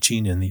were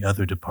teaching in the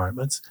other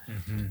departments,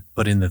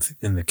 but in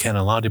the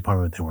canon law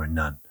department there were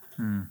none.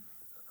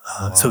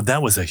 So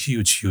that was a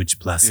huge, huge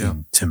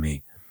blessing to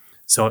me.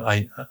 So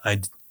I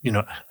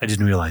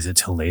didn't realize it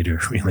till later.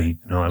 Really,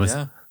 I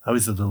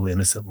was a little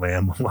innocent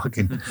lamb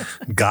walking.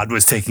 God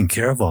was taking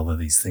care of all of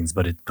these things,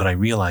 but I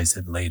realized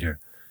it later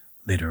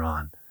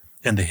on.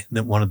 And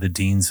one of the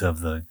deans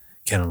of the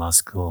canon law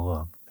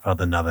school,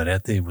 Father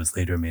Navarrete, was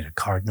later made a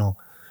cardinal,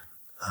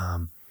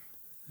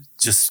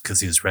 just because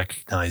he was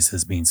recognized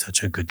as being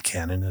such a good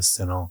canonist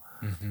and all.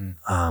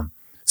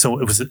 So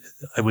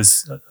I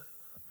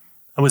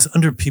was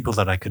under people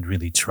that I could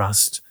really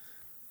trust,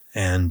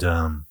 and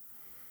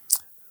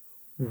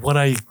what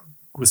I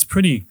was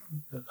pretty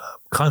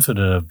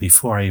confident of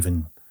before I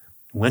even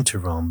went to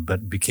Rome,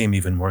 but became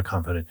even more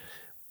confident.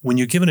 When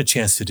you're given a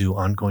chance to do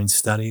ongoing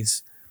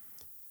studies,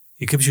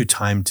 it gives you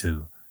time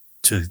to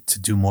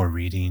do more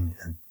reading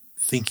and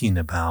thinking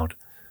about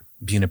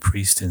being a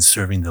priest and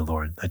serving the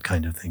Lord, that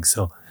kind of thing.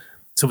 So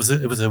it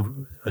was a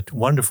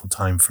wonderful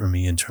time for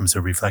me in terms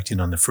of reflecting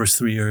on the first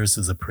 3 years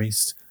as a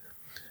priest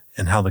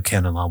and how the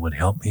canon law would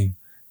help me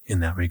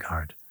in that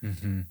regard.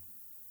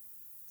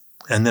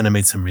 And then I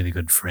made some really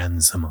good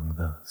friends among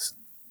those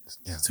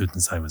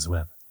students I was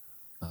with.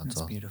 That's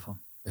awesome. beautiful.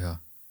 Yeah.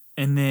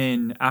 And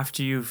then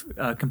after you've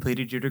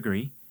completed your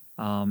degree,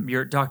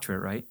 your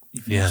doctorate, right?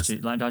 You Yes.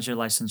 Not your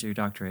license, your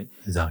doctorate.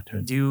 The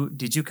doctorate.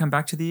 Did you come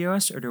back to the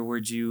U.S. or were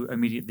you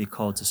immediately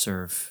called to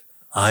serve?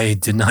 I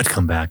did not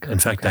come back. In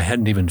fact, I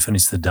hadn't even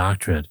finished the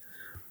doctorate.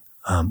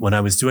 When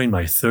I was doing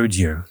my third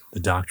year,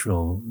 the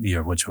doctoral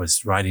year, which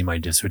was writing my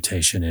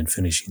dissertation and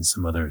finishing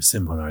some other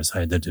seminars I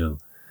had to do,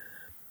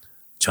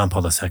 John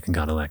Paul II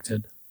got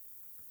elected.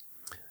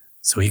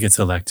 So he gets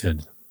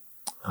elected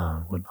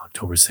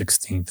October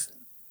 16th,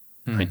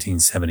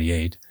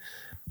 1978.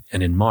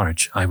 And in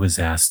March, I was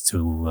asked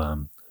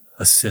to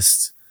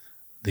assist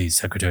the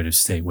Secretary of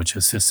State, which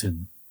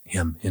assisted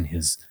him in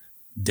his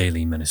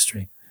daily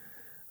ministry.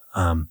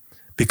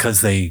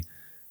 Because they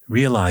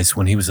realized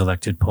when he was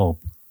elected Pope,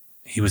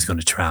 he was going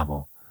to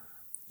travel.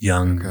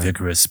 Young,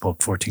 vigorous,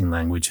 spoke 14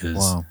 languages.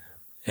 Wow.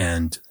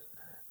 And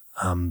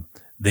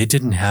they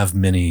didn't have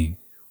many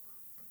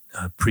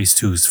priests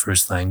whose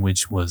first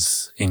language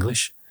was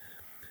English.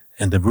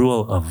 And the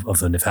rule of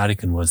the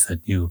Vatican was that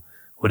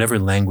whatever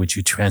language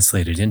you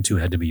translated into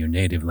had to be your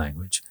native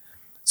language.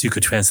 So you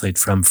could translate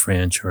from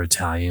French or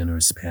Italian or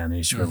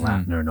Spanish or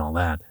Latin and all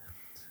that.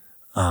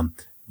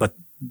 But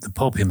the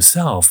Pope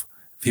himself,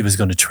 if he was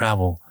going to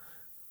travel,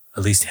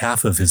 at least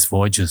half of his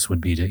voyages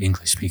would be to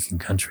English-speaking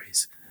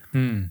countries.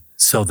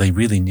 So they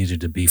really needed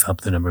to beef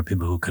up the number of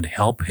people who could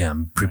help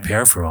him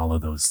prepare for all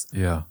of those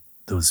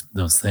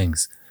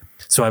things.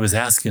 So I was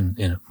asked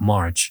in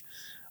March.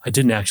 I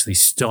didn't actually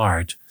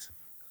start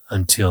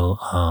until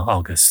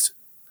August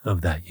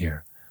of that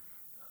year.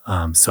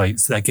 So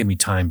that gave me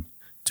time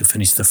to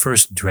finish the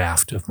first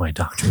draft of my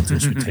doctoral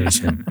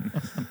dissertation,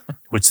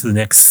 which the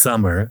next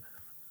summer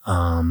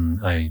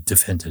I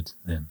defended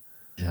then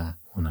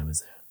when I was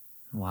there.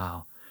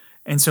 Wow.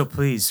 And so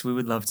please, we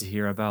would love to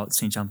hear about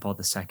St. John Paul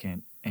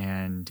II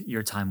and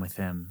your time with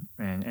him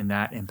and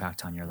that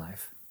impact on your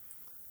life?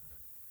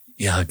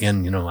 Yeah,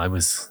 again, I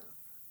was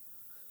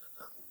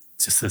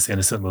just this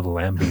innocent little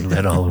lamb being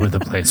led all over the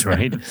place,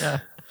 right? Yeah.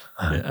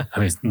 I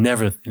mean, it's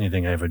never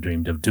anything I ever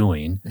dreamed of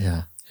doing.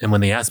 Yeah. And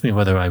when they asked me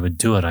whether I would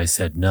do it, I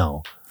said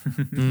no.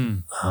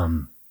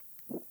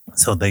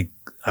 So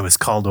I was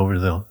called over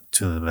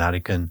to the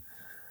Vatican,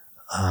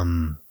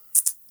 and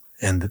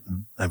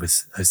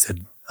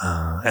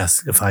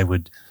asked if I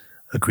would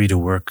agree to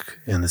work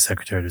in the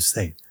Secretariat of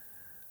State,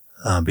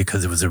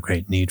 because there was a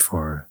great need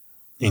for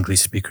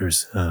English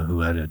speakers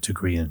who had a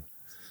degree in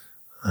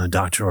a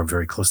doctor or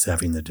very close to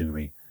having the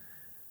degree.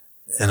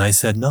 And I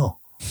said no.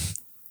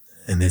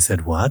 And they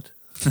said, what?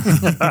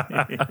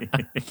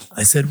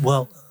 I said,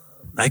 well,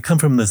 I come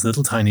from this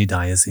little tiny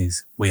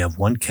diocese. We have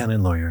one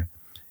canon lawyer.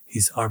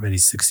 He's already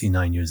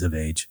 69 years of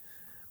age.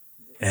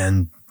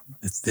 And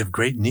they have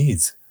great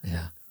needs.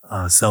 Yeah.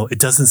 So it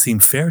doesn't seem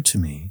fair to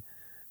me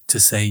to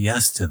say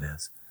yes to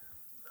this.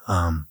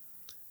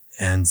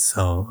 And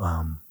so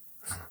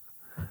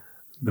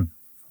the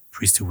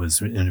priest who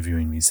was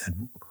interviewing me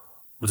said,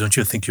 well, don't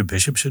you think your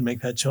bishop should make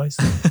that choice?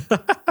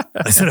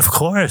 I said, of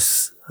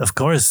course.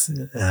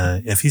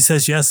 If he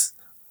says yes,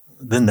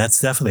 then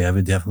I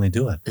would definitely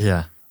do it.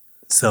 Yeah.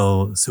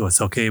 So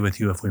it's okay with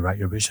you if we write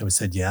your bishop? I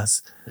said,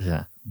 yes.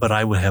 Yeah. But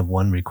I would have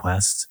one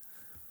request.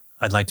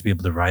 I'd like to be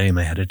able to write him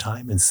ahead of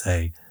time and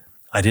say,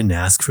 I didn't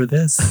ask for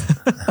this.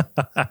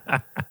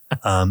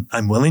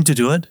 I'm willing to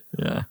do it.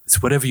 Yeah.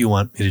 It's whatever you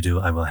want me to do,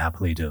 I will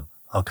happily do.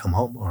 I'll come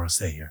home or I'll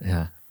stay here.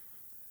 Yeah.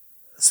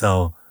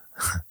 So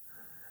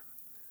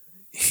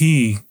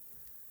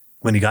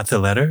when he got the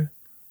letter,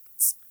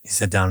 he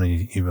sat down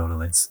and he wrote a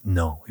list.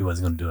 No, he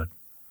wasn't going to do it.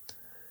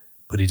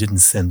 But he didn't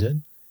send it.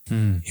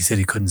 He said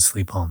he couldn't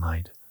sleep all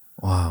night.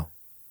 Wow.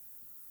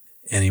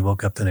 And he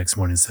woke up the next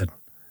morning and said,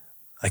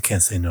 I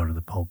can't say no to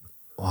the Pope.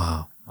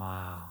 Wow.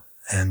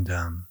 And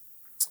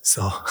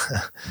so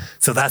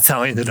that's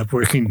how I ended up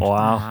working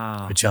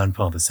Wow. with John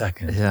Paul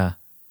II. Yeah.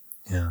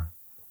 Yeah.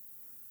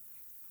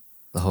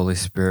 The Holy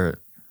Spirit.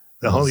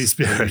 The Holy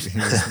Spirit. He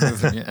was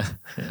moving. Yeah.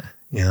 Yeah.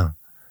 Yeah.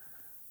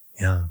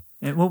 Yeah.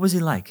 And what was he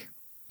like?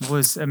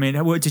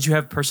 Did you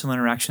have personal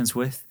interactions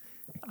with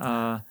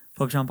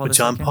Pope John Paul II? But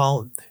John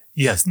Paul,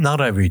 yes, not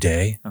every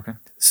day. Okay.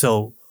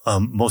 So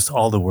most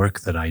all the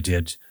work that I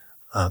did,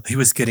 he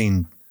was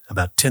getting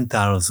about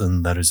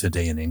 10,000 letters a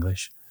day in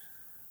English.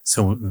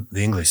 So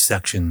the English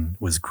section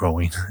was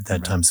growing at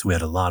that time. So we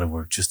had a lot of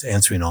work just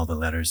answering all the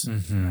letters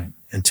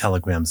and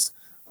telegrams.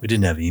 We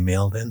didn't have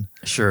email then.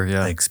 Sure.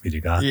 Yeah. Thanks be to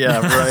God. Yeah.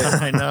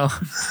 Right. I know.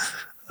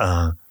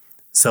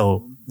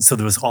 So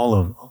there was all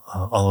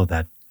of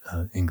that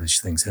English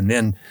things. And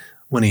then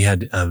when he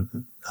had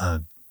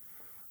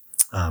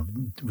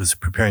was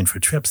preparing for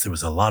trips, there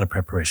was a lot of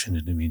preparation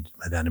to do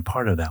by that, and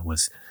part of that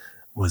was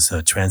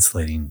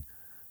translating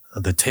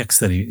the text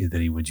that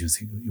he would use.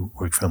 He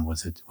worked from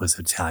was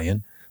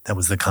Italian. That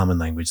was the common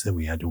language that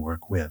we had to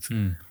work with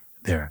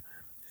there,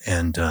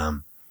 and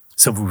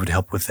so we would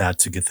help with that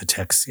to get the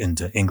text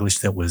into English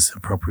that was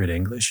appropriate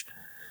English.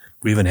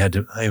 I even had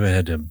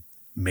to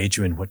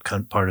major in what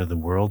part of the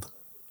world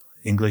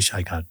English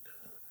I got.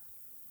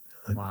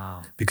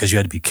 Wow. Because you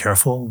had to be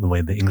careful the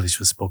way the English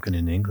was spoken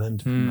in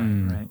England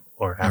Right.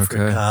 or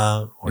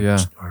Africa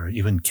or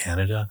even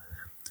Canada,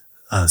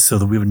 so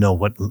that we would know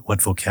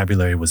what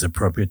vocabulary was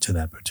appropriate to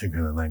that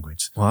particular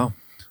language. Wow.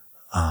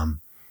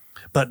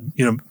 But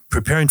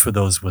preparing for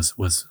those was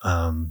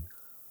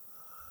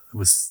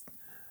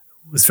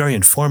very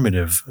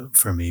informative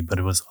for me. But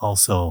it was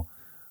also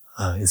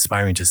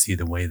inspiring to see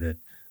the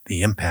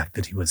impact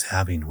that he was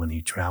having when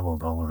he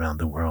traveled all around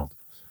the world.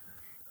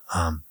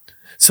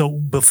 So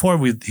before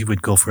he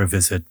would go for a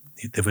visit,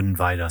 they would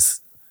invite us,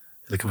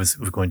 like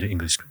we're going to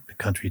English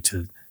country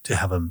to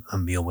have a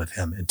meal with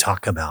him and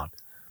talk about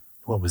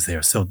what was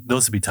there. So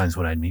those would be times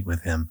when I'd meet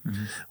with him.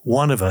 Mm-hmm.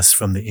 One of us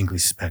from the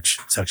English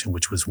section,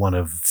 which was one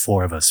of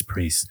 4 of us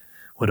priests,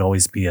 would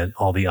always be at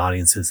all the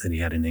audiences that he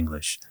had in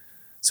English.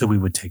 So we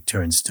would take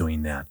turns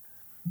doing that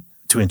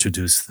to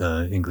introduce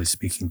the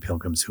English-speaking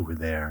pilgrims who were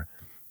there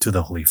to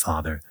the Holy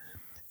Father,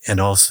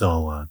 and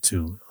also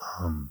to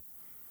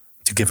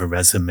give a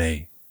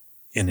resume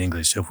in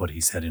English of what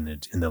he said in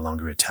the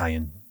longer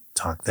Italian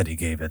talk that he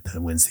gave at the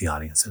Wednesday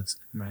audiences.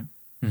 Right.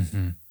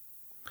 Mm-hmm.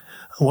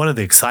 One of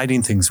the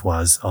exciting things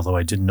was, although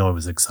I didn't know it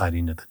was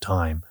exciting at the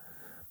time,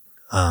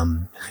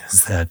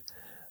 is that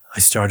I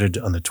started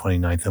on the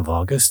 29th of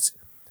August,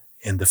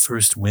 and the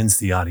first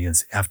Wednesday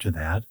audience after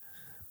that,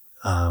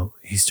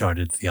 he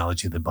started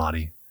Theology of the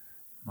Body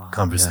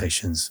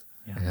conversations,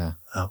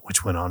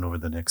 which went on over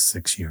the next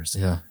 6 years.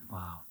 Yeah.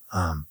 Wow.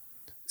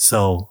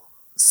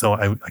 So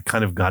I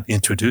kind of got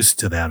introduced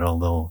to that,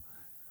 although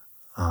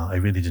I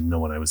really didn't know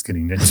what I was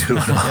getting into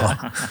at all.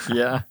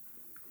 Yeah.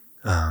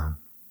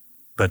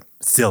 But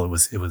still,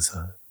 it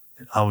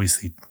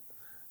obviously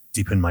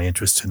deepened my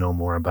interest to know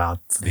more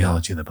about the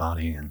theology of the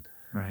body and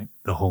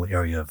the whole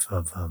area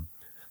of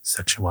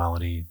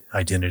sexuality,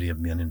 identity of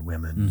men and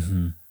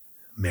women,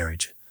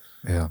 marriage,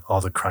 all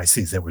the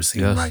crises that we're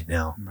seeing right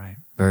now. Right.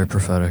 Very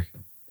prophetic.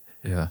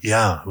 Yeah.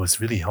 Yeah, it was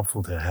really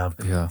helpful to have,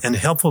 Yeah. and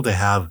helpful to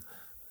have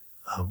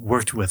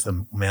worked with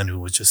a man who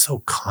was just so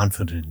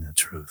confident in the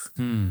truth,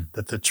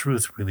 that the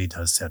truth really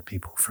does set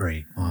people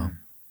free. Wow.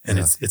 And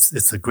Yeah.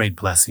 it's a great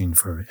blessing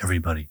for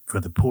everybody, for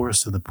the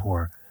poorest of the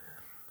poor.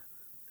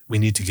 We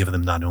need to give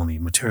them not only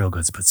material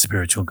goods, but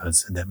spiritual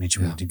goods. And that means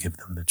we Yeah. need to give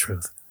them the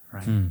truth.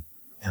 Right.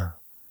 Yeah.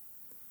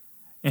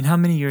 And how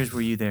many years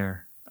were you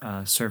there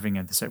serving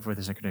at for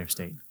the Secretary of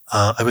State?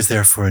 I was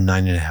there for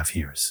 9.5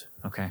 years.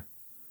 Okay.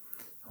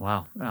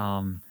 Wow.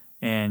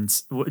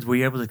 And were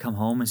you able to come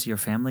home and see your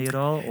family at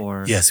all?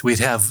 Or Yes, we'd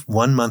have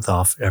 1 month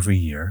off every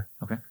year.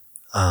 Okay.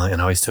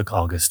 And I always took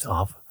August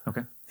off.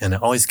 Okay. And I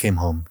always came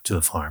home to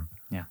the farm.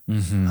 Yeah.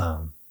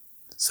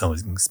 So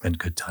we spent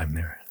good time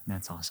there.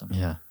 That's awesome.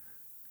 Yeah.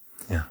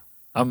 Yeah.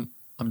 I'm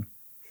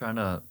trying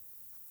to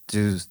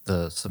do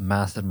some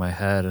math in my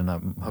head, and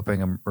I'm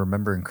hoping I'm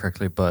remembering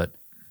correctly, but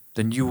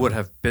then you would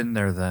have been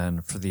there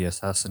then for the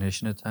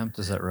assassination attempt,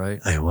 is that right?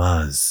 I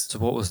was. So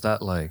what was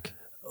that like?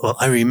 Well,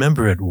 I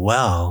remember it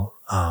well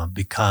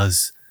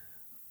because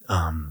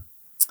it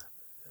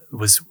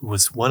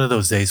was one of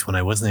those days when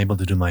I wasn't able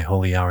to do my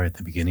holy hour at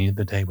the beginning of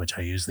the day, which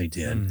I usually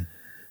did.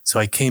 So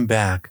I came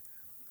back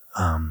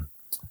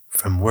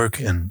from work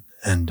and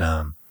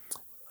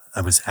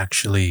I was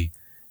actually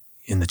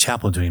in the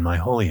chapel doing my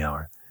holy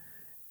hour.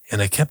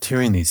 And I kept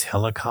hearing these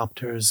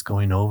helicopters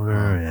going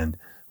over and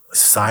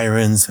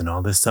sirens and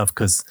all this stuff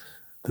because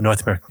the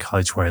North American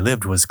College where I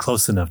lived was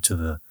close enough to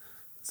the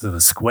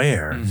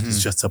square.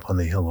 It's just up on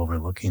the hill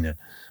overlooking it.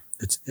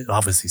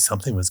 Obviously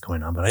something was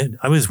going on, but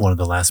I was one of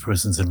the last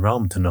persons in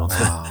Rome to know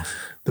that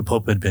the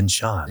Pope had been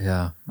shot.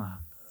 Yeah.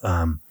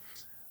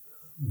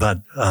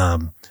 But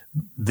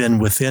then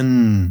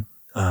within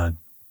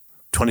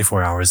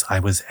 24 hours, I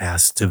was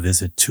asked to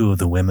visit two of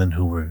the women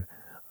who were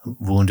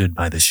wounded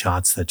by the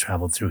shots that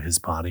traveled through his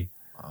body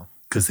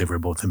because they were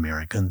both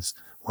Americans.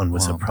 One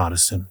was a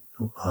Protestant,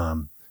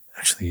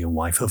 actually a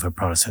wife of a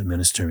Protestant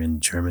minister in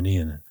Germany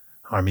in an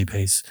army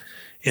base.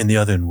 And the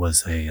other one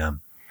was a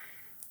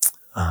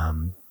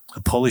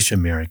Polish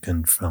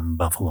American from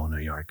Buffalo, New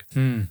York.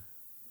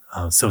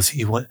 So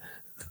the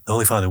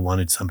Holy Father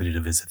wanted somebody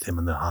to visit them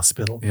in the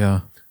hospital.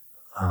 Yeah.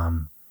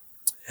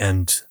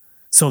 And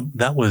so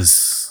that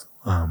was,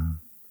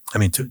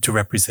 to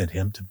represent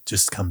him, to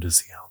just come to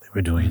see how they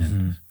were doing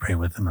and pray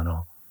with them and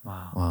all.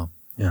 Wow. Wow.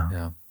 Yeah.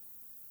 Yeah.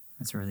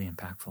 That's really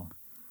impactful.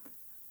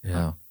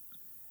 Yeah.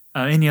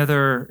 Any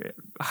other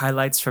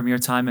highlights from your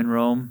time in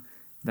Rome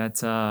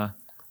that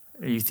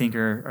you think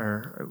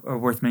are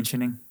worth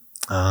mentioning?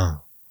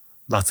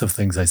 Lots of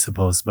things, I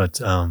suppose,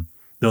 but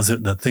those are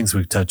the things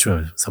we've touched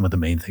on, some of the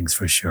main things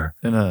for sure.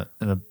 In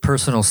a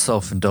personal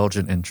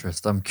self-indulgent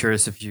interest, I'm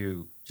curious if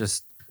you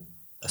just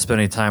spent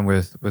any time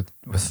with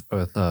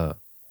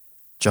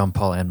John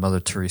Paul and Mother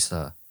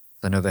Teresa.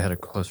 I know they had a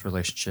close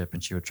relationship,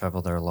 and she would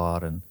travel there a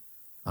lot, and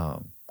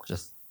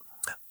just.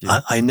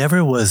 I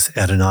never was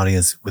at an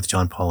audience with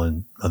John Paul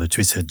and Mother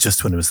Teresa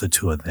just when it was the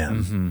two of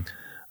them,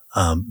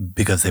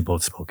 because they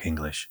both spoke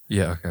English.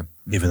 Yeah. Okay.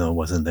 Even though it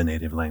wasn't the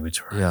native language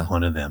for Yeah.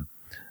 one of them.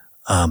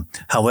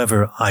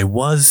 However, I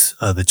was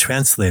the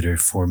translator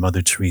for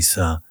Mother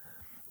Teresa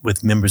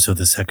with members of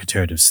the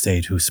Secretariat of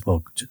State who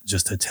spoke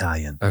just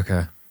Italian.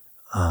 Okay.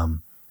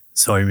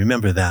 So I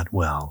remember that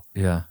well.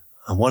 Yeah.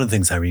 One of the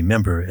things I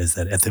remember is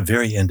that at the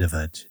very end of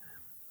it,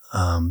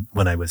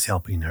 when I was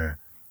helping her,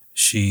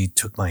 she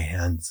took my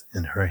hands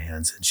in her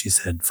hands and she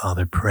said,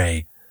 "Father,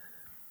 pray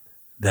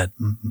that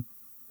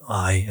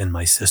I and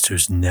my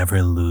sisters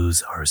never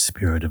lose our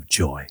spirit of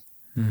joy."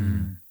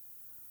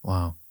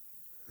 Wow.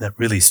 That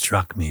really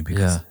struck me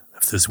because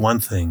if there's one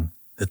thing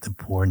that the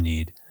poor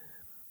need,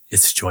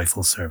 it's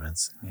joyful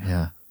servants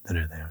Yeah. that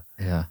are there.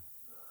 Yeah.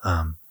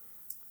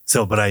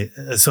 So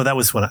that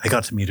was when I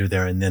got to meet her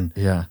there. And then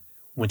Yeah.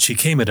 when she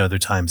came at other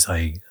times,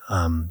 I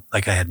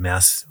had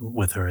mass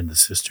with her and the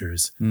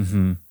sisters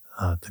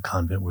at the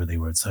convent where they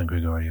were at San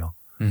Gregorio.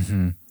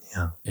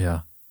 Yeah.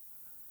 Yeah.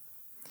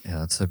 Yeah,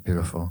 that's so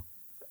beautiful.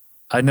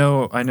 I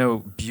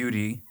know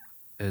beauty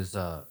is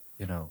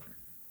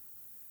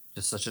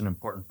just such an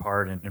important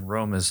part, and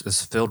Rome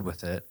is filled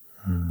with it.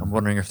 I'm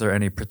wondering if there are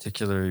any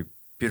particularly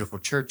beautiful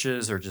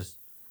churches or just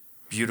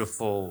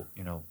beautiful,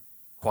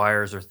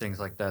 choirs or things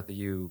like that that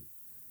you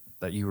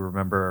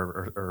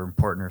remember or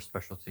important or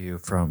special to you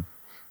from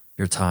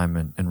your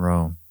time in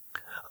Rome.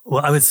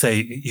 Well, I would say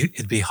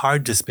it'd be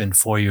hard to spend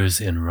 4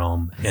 years in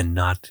Rome and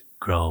not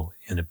grow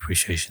in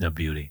appreciation of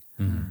beauty.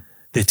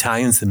 The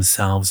Italians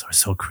themselves are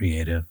so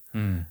creative,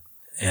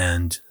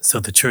 and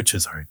so the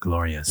churches are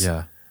glorious.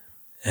 Yeah.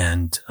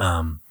 And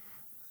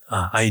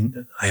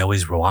I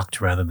always walked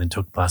rather than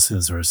took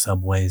buses or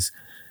subways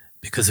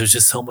because there's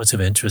just so much of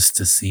interest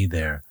to see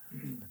there,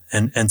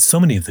 and so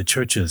many of the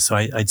churches. So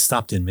I'd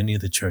stopped in many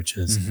of the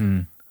churches,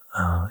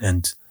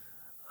 and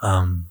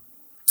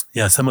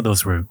some of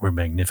those were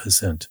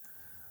magnificent.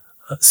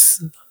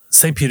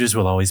 St. Peter's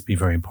will always be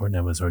very important.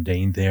 I was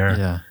ordained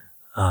there,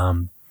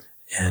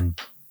 and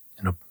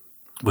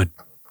would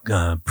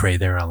pray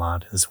there a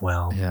lot as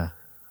well. Yeah.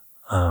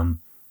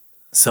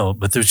 So,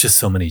 but there's just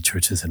so many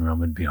churches in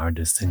Rome, it'd be hard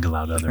to single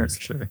out others.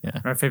 Sure,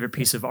 yeah. Our favorite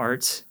piece of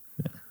art.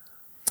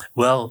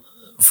 Well,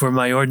 for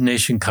my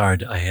ordination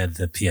card, I had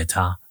the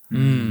Pietà.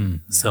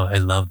 So I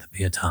love the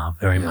Pietà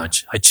very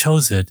much. I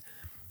chose it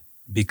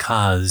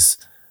because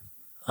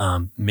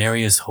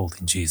Mary is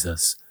holding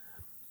Jesus.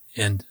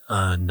 In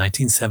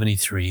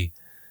 1973,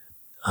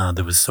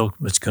 there was so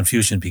much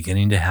confusion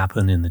beginning to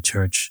happen in the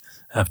church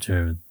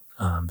after,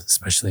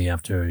 especially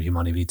after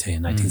Humanae Vitae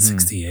in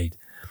 1968.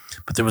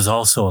 But there was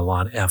also a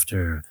lot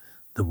after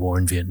the war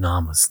in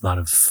Vietnam, a lot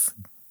of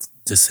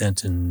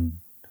dissent and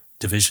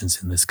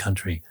divisions in this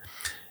country.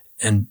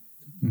 And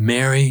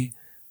Mary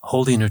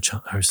holding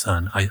her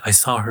son, I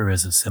saw her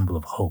as a symbol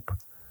of hope.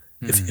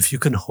 If you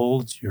can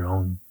hold your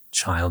own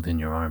child in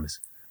your arms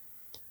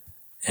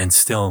and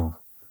still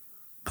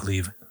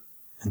believe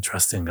and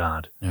trust in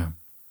God,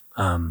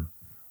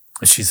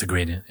 she's a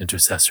great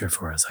intercessor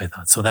for us, I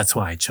thought. So that's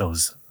why I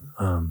chose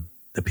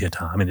the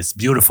Pietà. I mean, it's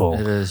beautiful.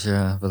 It is,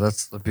 yeah. But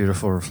that's the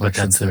beautiful But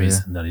reflection. that's the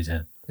reason that I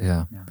did.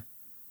 Yeah. Yeah.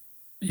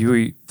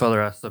 You,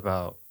 Father, asked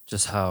about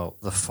just how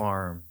the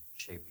farm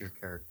shaped your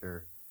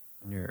character.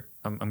 And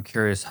I'm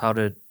curious, how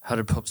did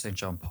Pope St.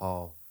 John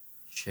Paul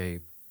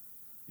shape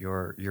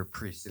your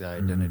priestly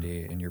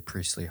identity and your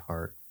priestly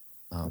heart?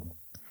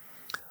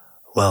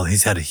 Well,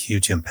 he's had a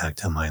huge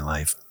impact on my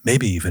life,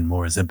 maybe even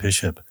more as a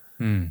bishop,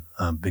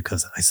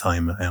 because I saw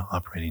him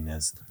operating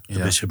as the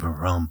Bishop of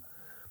Rome.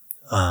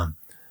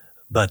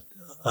 But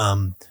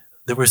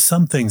there were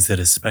some things that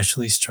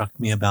especially struck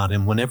me about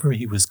him. Whenever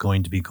he was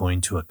going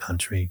to a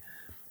country,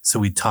 so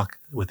we'd talk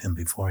with him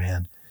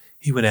beforehand,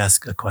 he would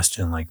ask a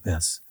question like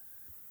this: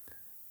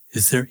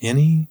 is there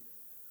any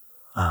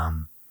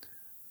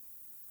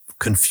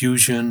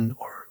confusion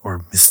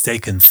or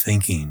mistaken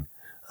thinking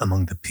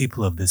among the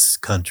people of this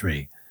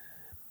country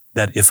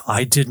that if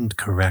I didn't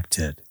correct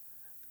it,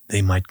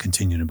 they might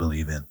continue to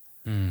believe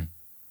in?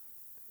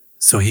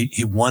 So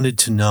he wanted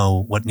to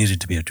know what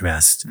needed to be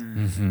addressed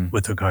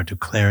with regard to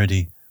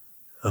clarity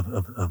of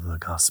the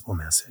gospel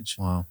message.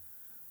 Wow.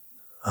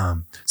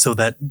 So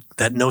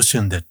that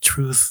notion that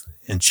truth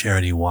and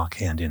charity walk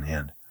hand in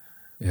hand.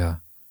 Yeah.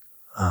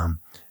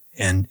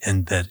 And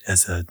that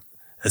as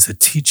a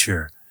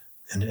teacher,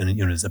 and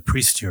you know, as a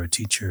priest, you're a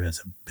teacher, as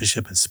a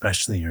bishop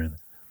especially, you're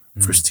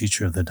the first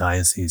teacher of the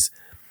diocese.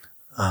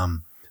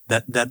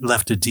 That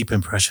left a deep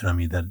impression on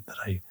me that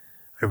I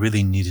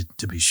really needed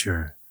to be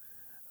sure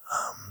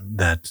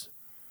that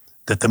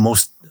the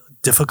most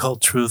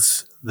difficult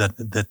truths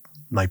that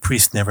my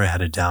priest never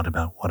had a doubt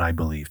about what I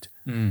believed,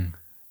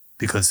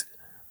 because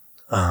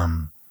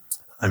I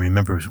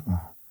remember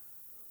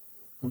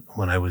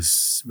when I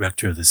was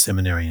rector of the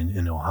seminary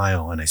in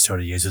Ohio, and I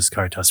started Jesus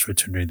Caritas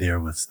Fraternity there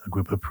with a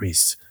group of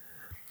priests.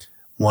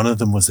 One of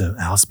them was a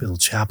hospital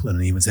chaplain,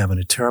 and he was having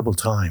a terrible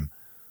time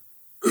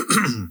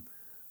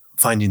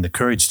finding the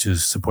courage to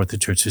support the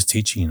church's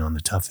teaching on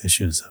the tough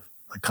issues of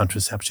like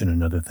contraception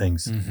and other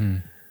things.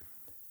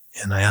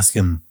 And I asked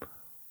him,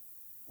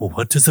 well,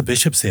 what does the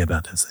bishop say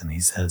about this? And he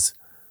says,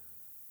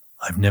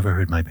 I've never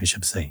heard my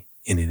bishop say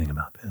anything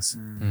about this.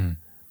 And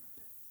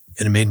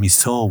it made me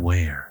so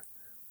aware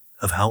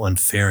of how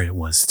unfair it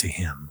was to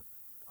him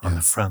on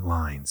the front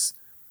lines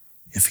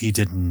if he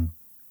didn't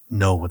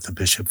know what the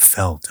bishop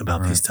felt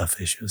about these tough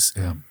issues.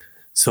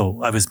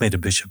 So I was made a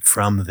bishop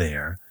from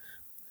there,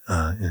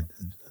 in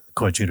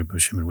Coadjutor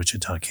Bishop in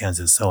Wichita,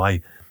 Kansas. So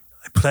I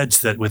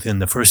pledged that within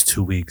the first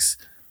 2 weeks,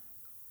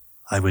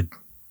 I would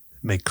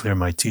make clear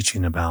my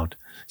teaching about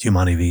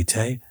Humanae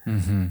Vitae.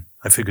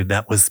 I figured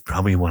that was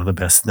probably one of the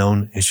best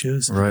known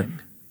issues. Right.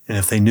 And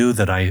if they knew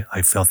that I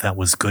felt that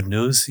was good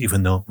news,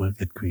 even though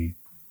it could be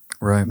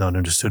not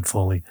understood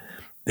fully,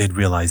 they'd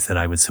realize that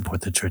I would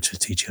support the church's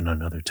teaching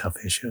on other tough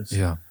issues.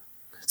 Yeah.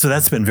 So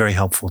that's been very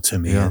helpful to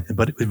me. Yeah.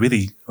 But it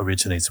really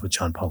originates with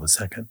John Paul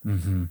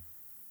II.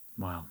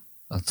 Wow.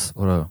 That's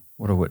what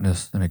a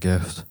witness and a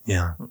gift.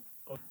 Yeah.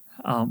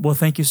 Well,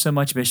 thank you so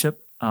much,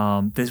 Bishop.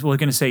 We're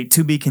going to say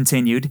to be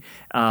continued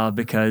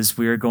because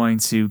we're going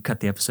to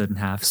cut the episode in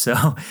half.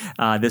 So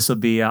this will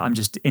be, I'm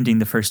just ending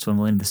the first one.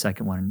 We'll end the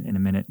second one in a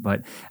minute.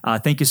 But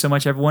thank you so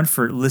much, everyone,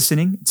 for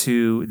listening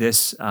to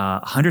this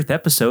 100th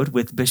episode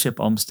with Bishop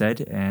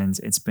Olmsted. And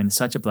it's been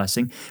such a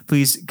blessing.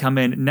 Please come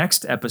in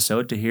next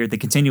episode to hear the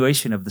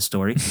continuation of the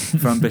story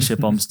from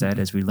Bishop Olmsted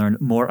as we learn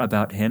more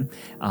about him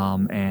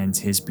and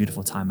his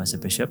beautiful time as a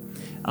bishop.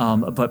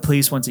 But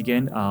please, once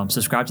again,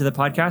 subscribe to the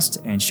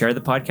podcast and share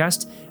the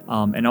podcast.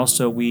 And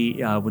also,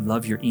 we would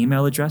love your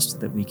email address so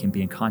that we can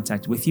be in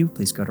contact with you.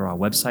 Please go to our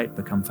website,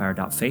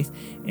 becomefire.faith,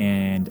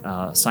 and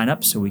sign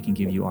up so we can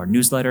give you our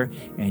newsletter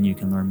and you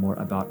can learn more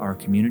about our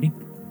community.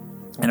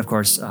 And of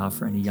course,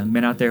 for any young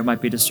men out there who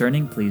might be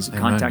discerning, please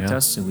contact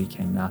us so we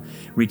can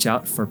reach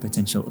out for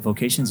potential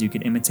vocations. You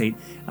can imitate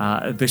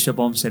Bishop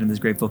Olmsted in this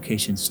great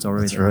vocation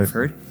story that we've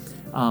heard.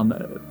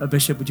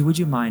 Bishop, would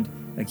you mind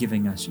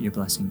giving us your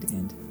blessing to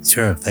end?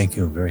 Sure. Thank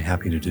you. Very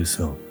happy to do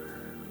so.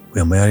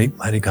 Well,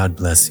 mighty God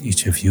bless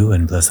each of you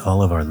and bless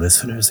all of our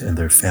listeners and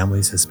their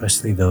families,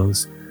 especially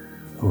those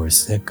who are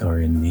sick or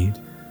in need.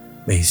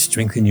 May He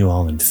strengthen you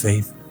all in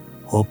faith,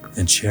 hope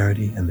and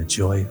charity and the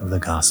joy of the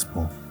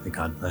gospel. May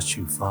God bless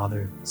you,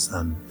 Father,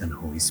 Son, and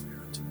Holy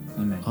Spirit.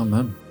 Amen.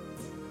 Amen.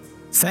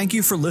 Thank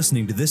you for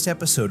listening to this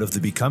episode of the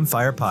Become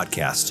Fire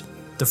podcast.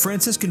 The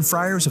Franciscan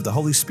Friars of the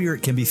Holy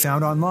Spirit can be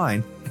found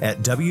online at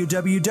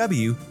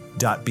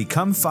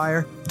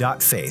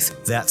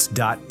www.becomefire.faith. That's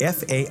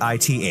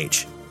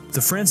 .faith.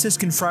 The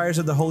Franciscan Friars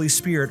of the Holy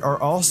Spirit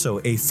are also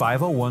a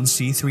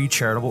 501c3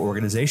 charitable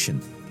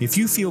organization. If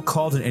you feel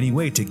called in any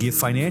way to give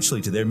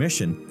financially to their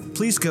mission,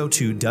 please go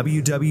to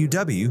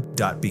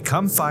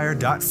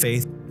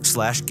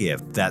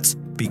www.becomefire.faith/give. That's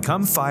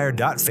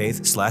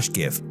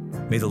becomefire.faith/give.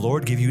 May the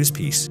Lord give you his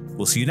peace.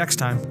 We'll see you next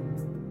time.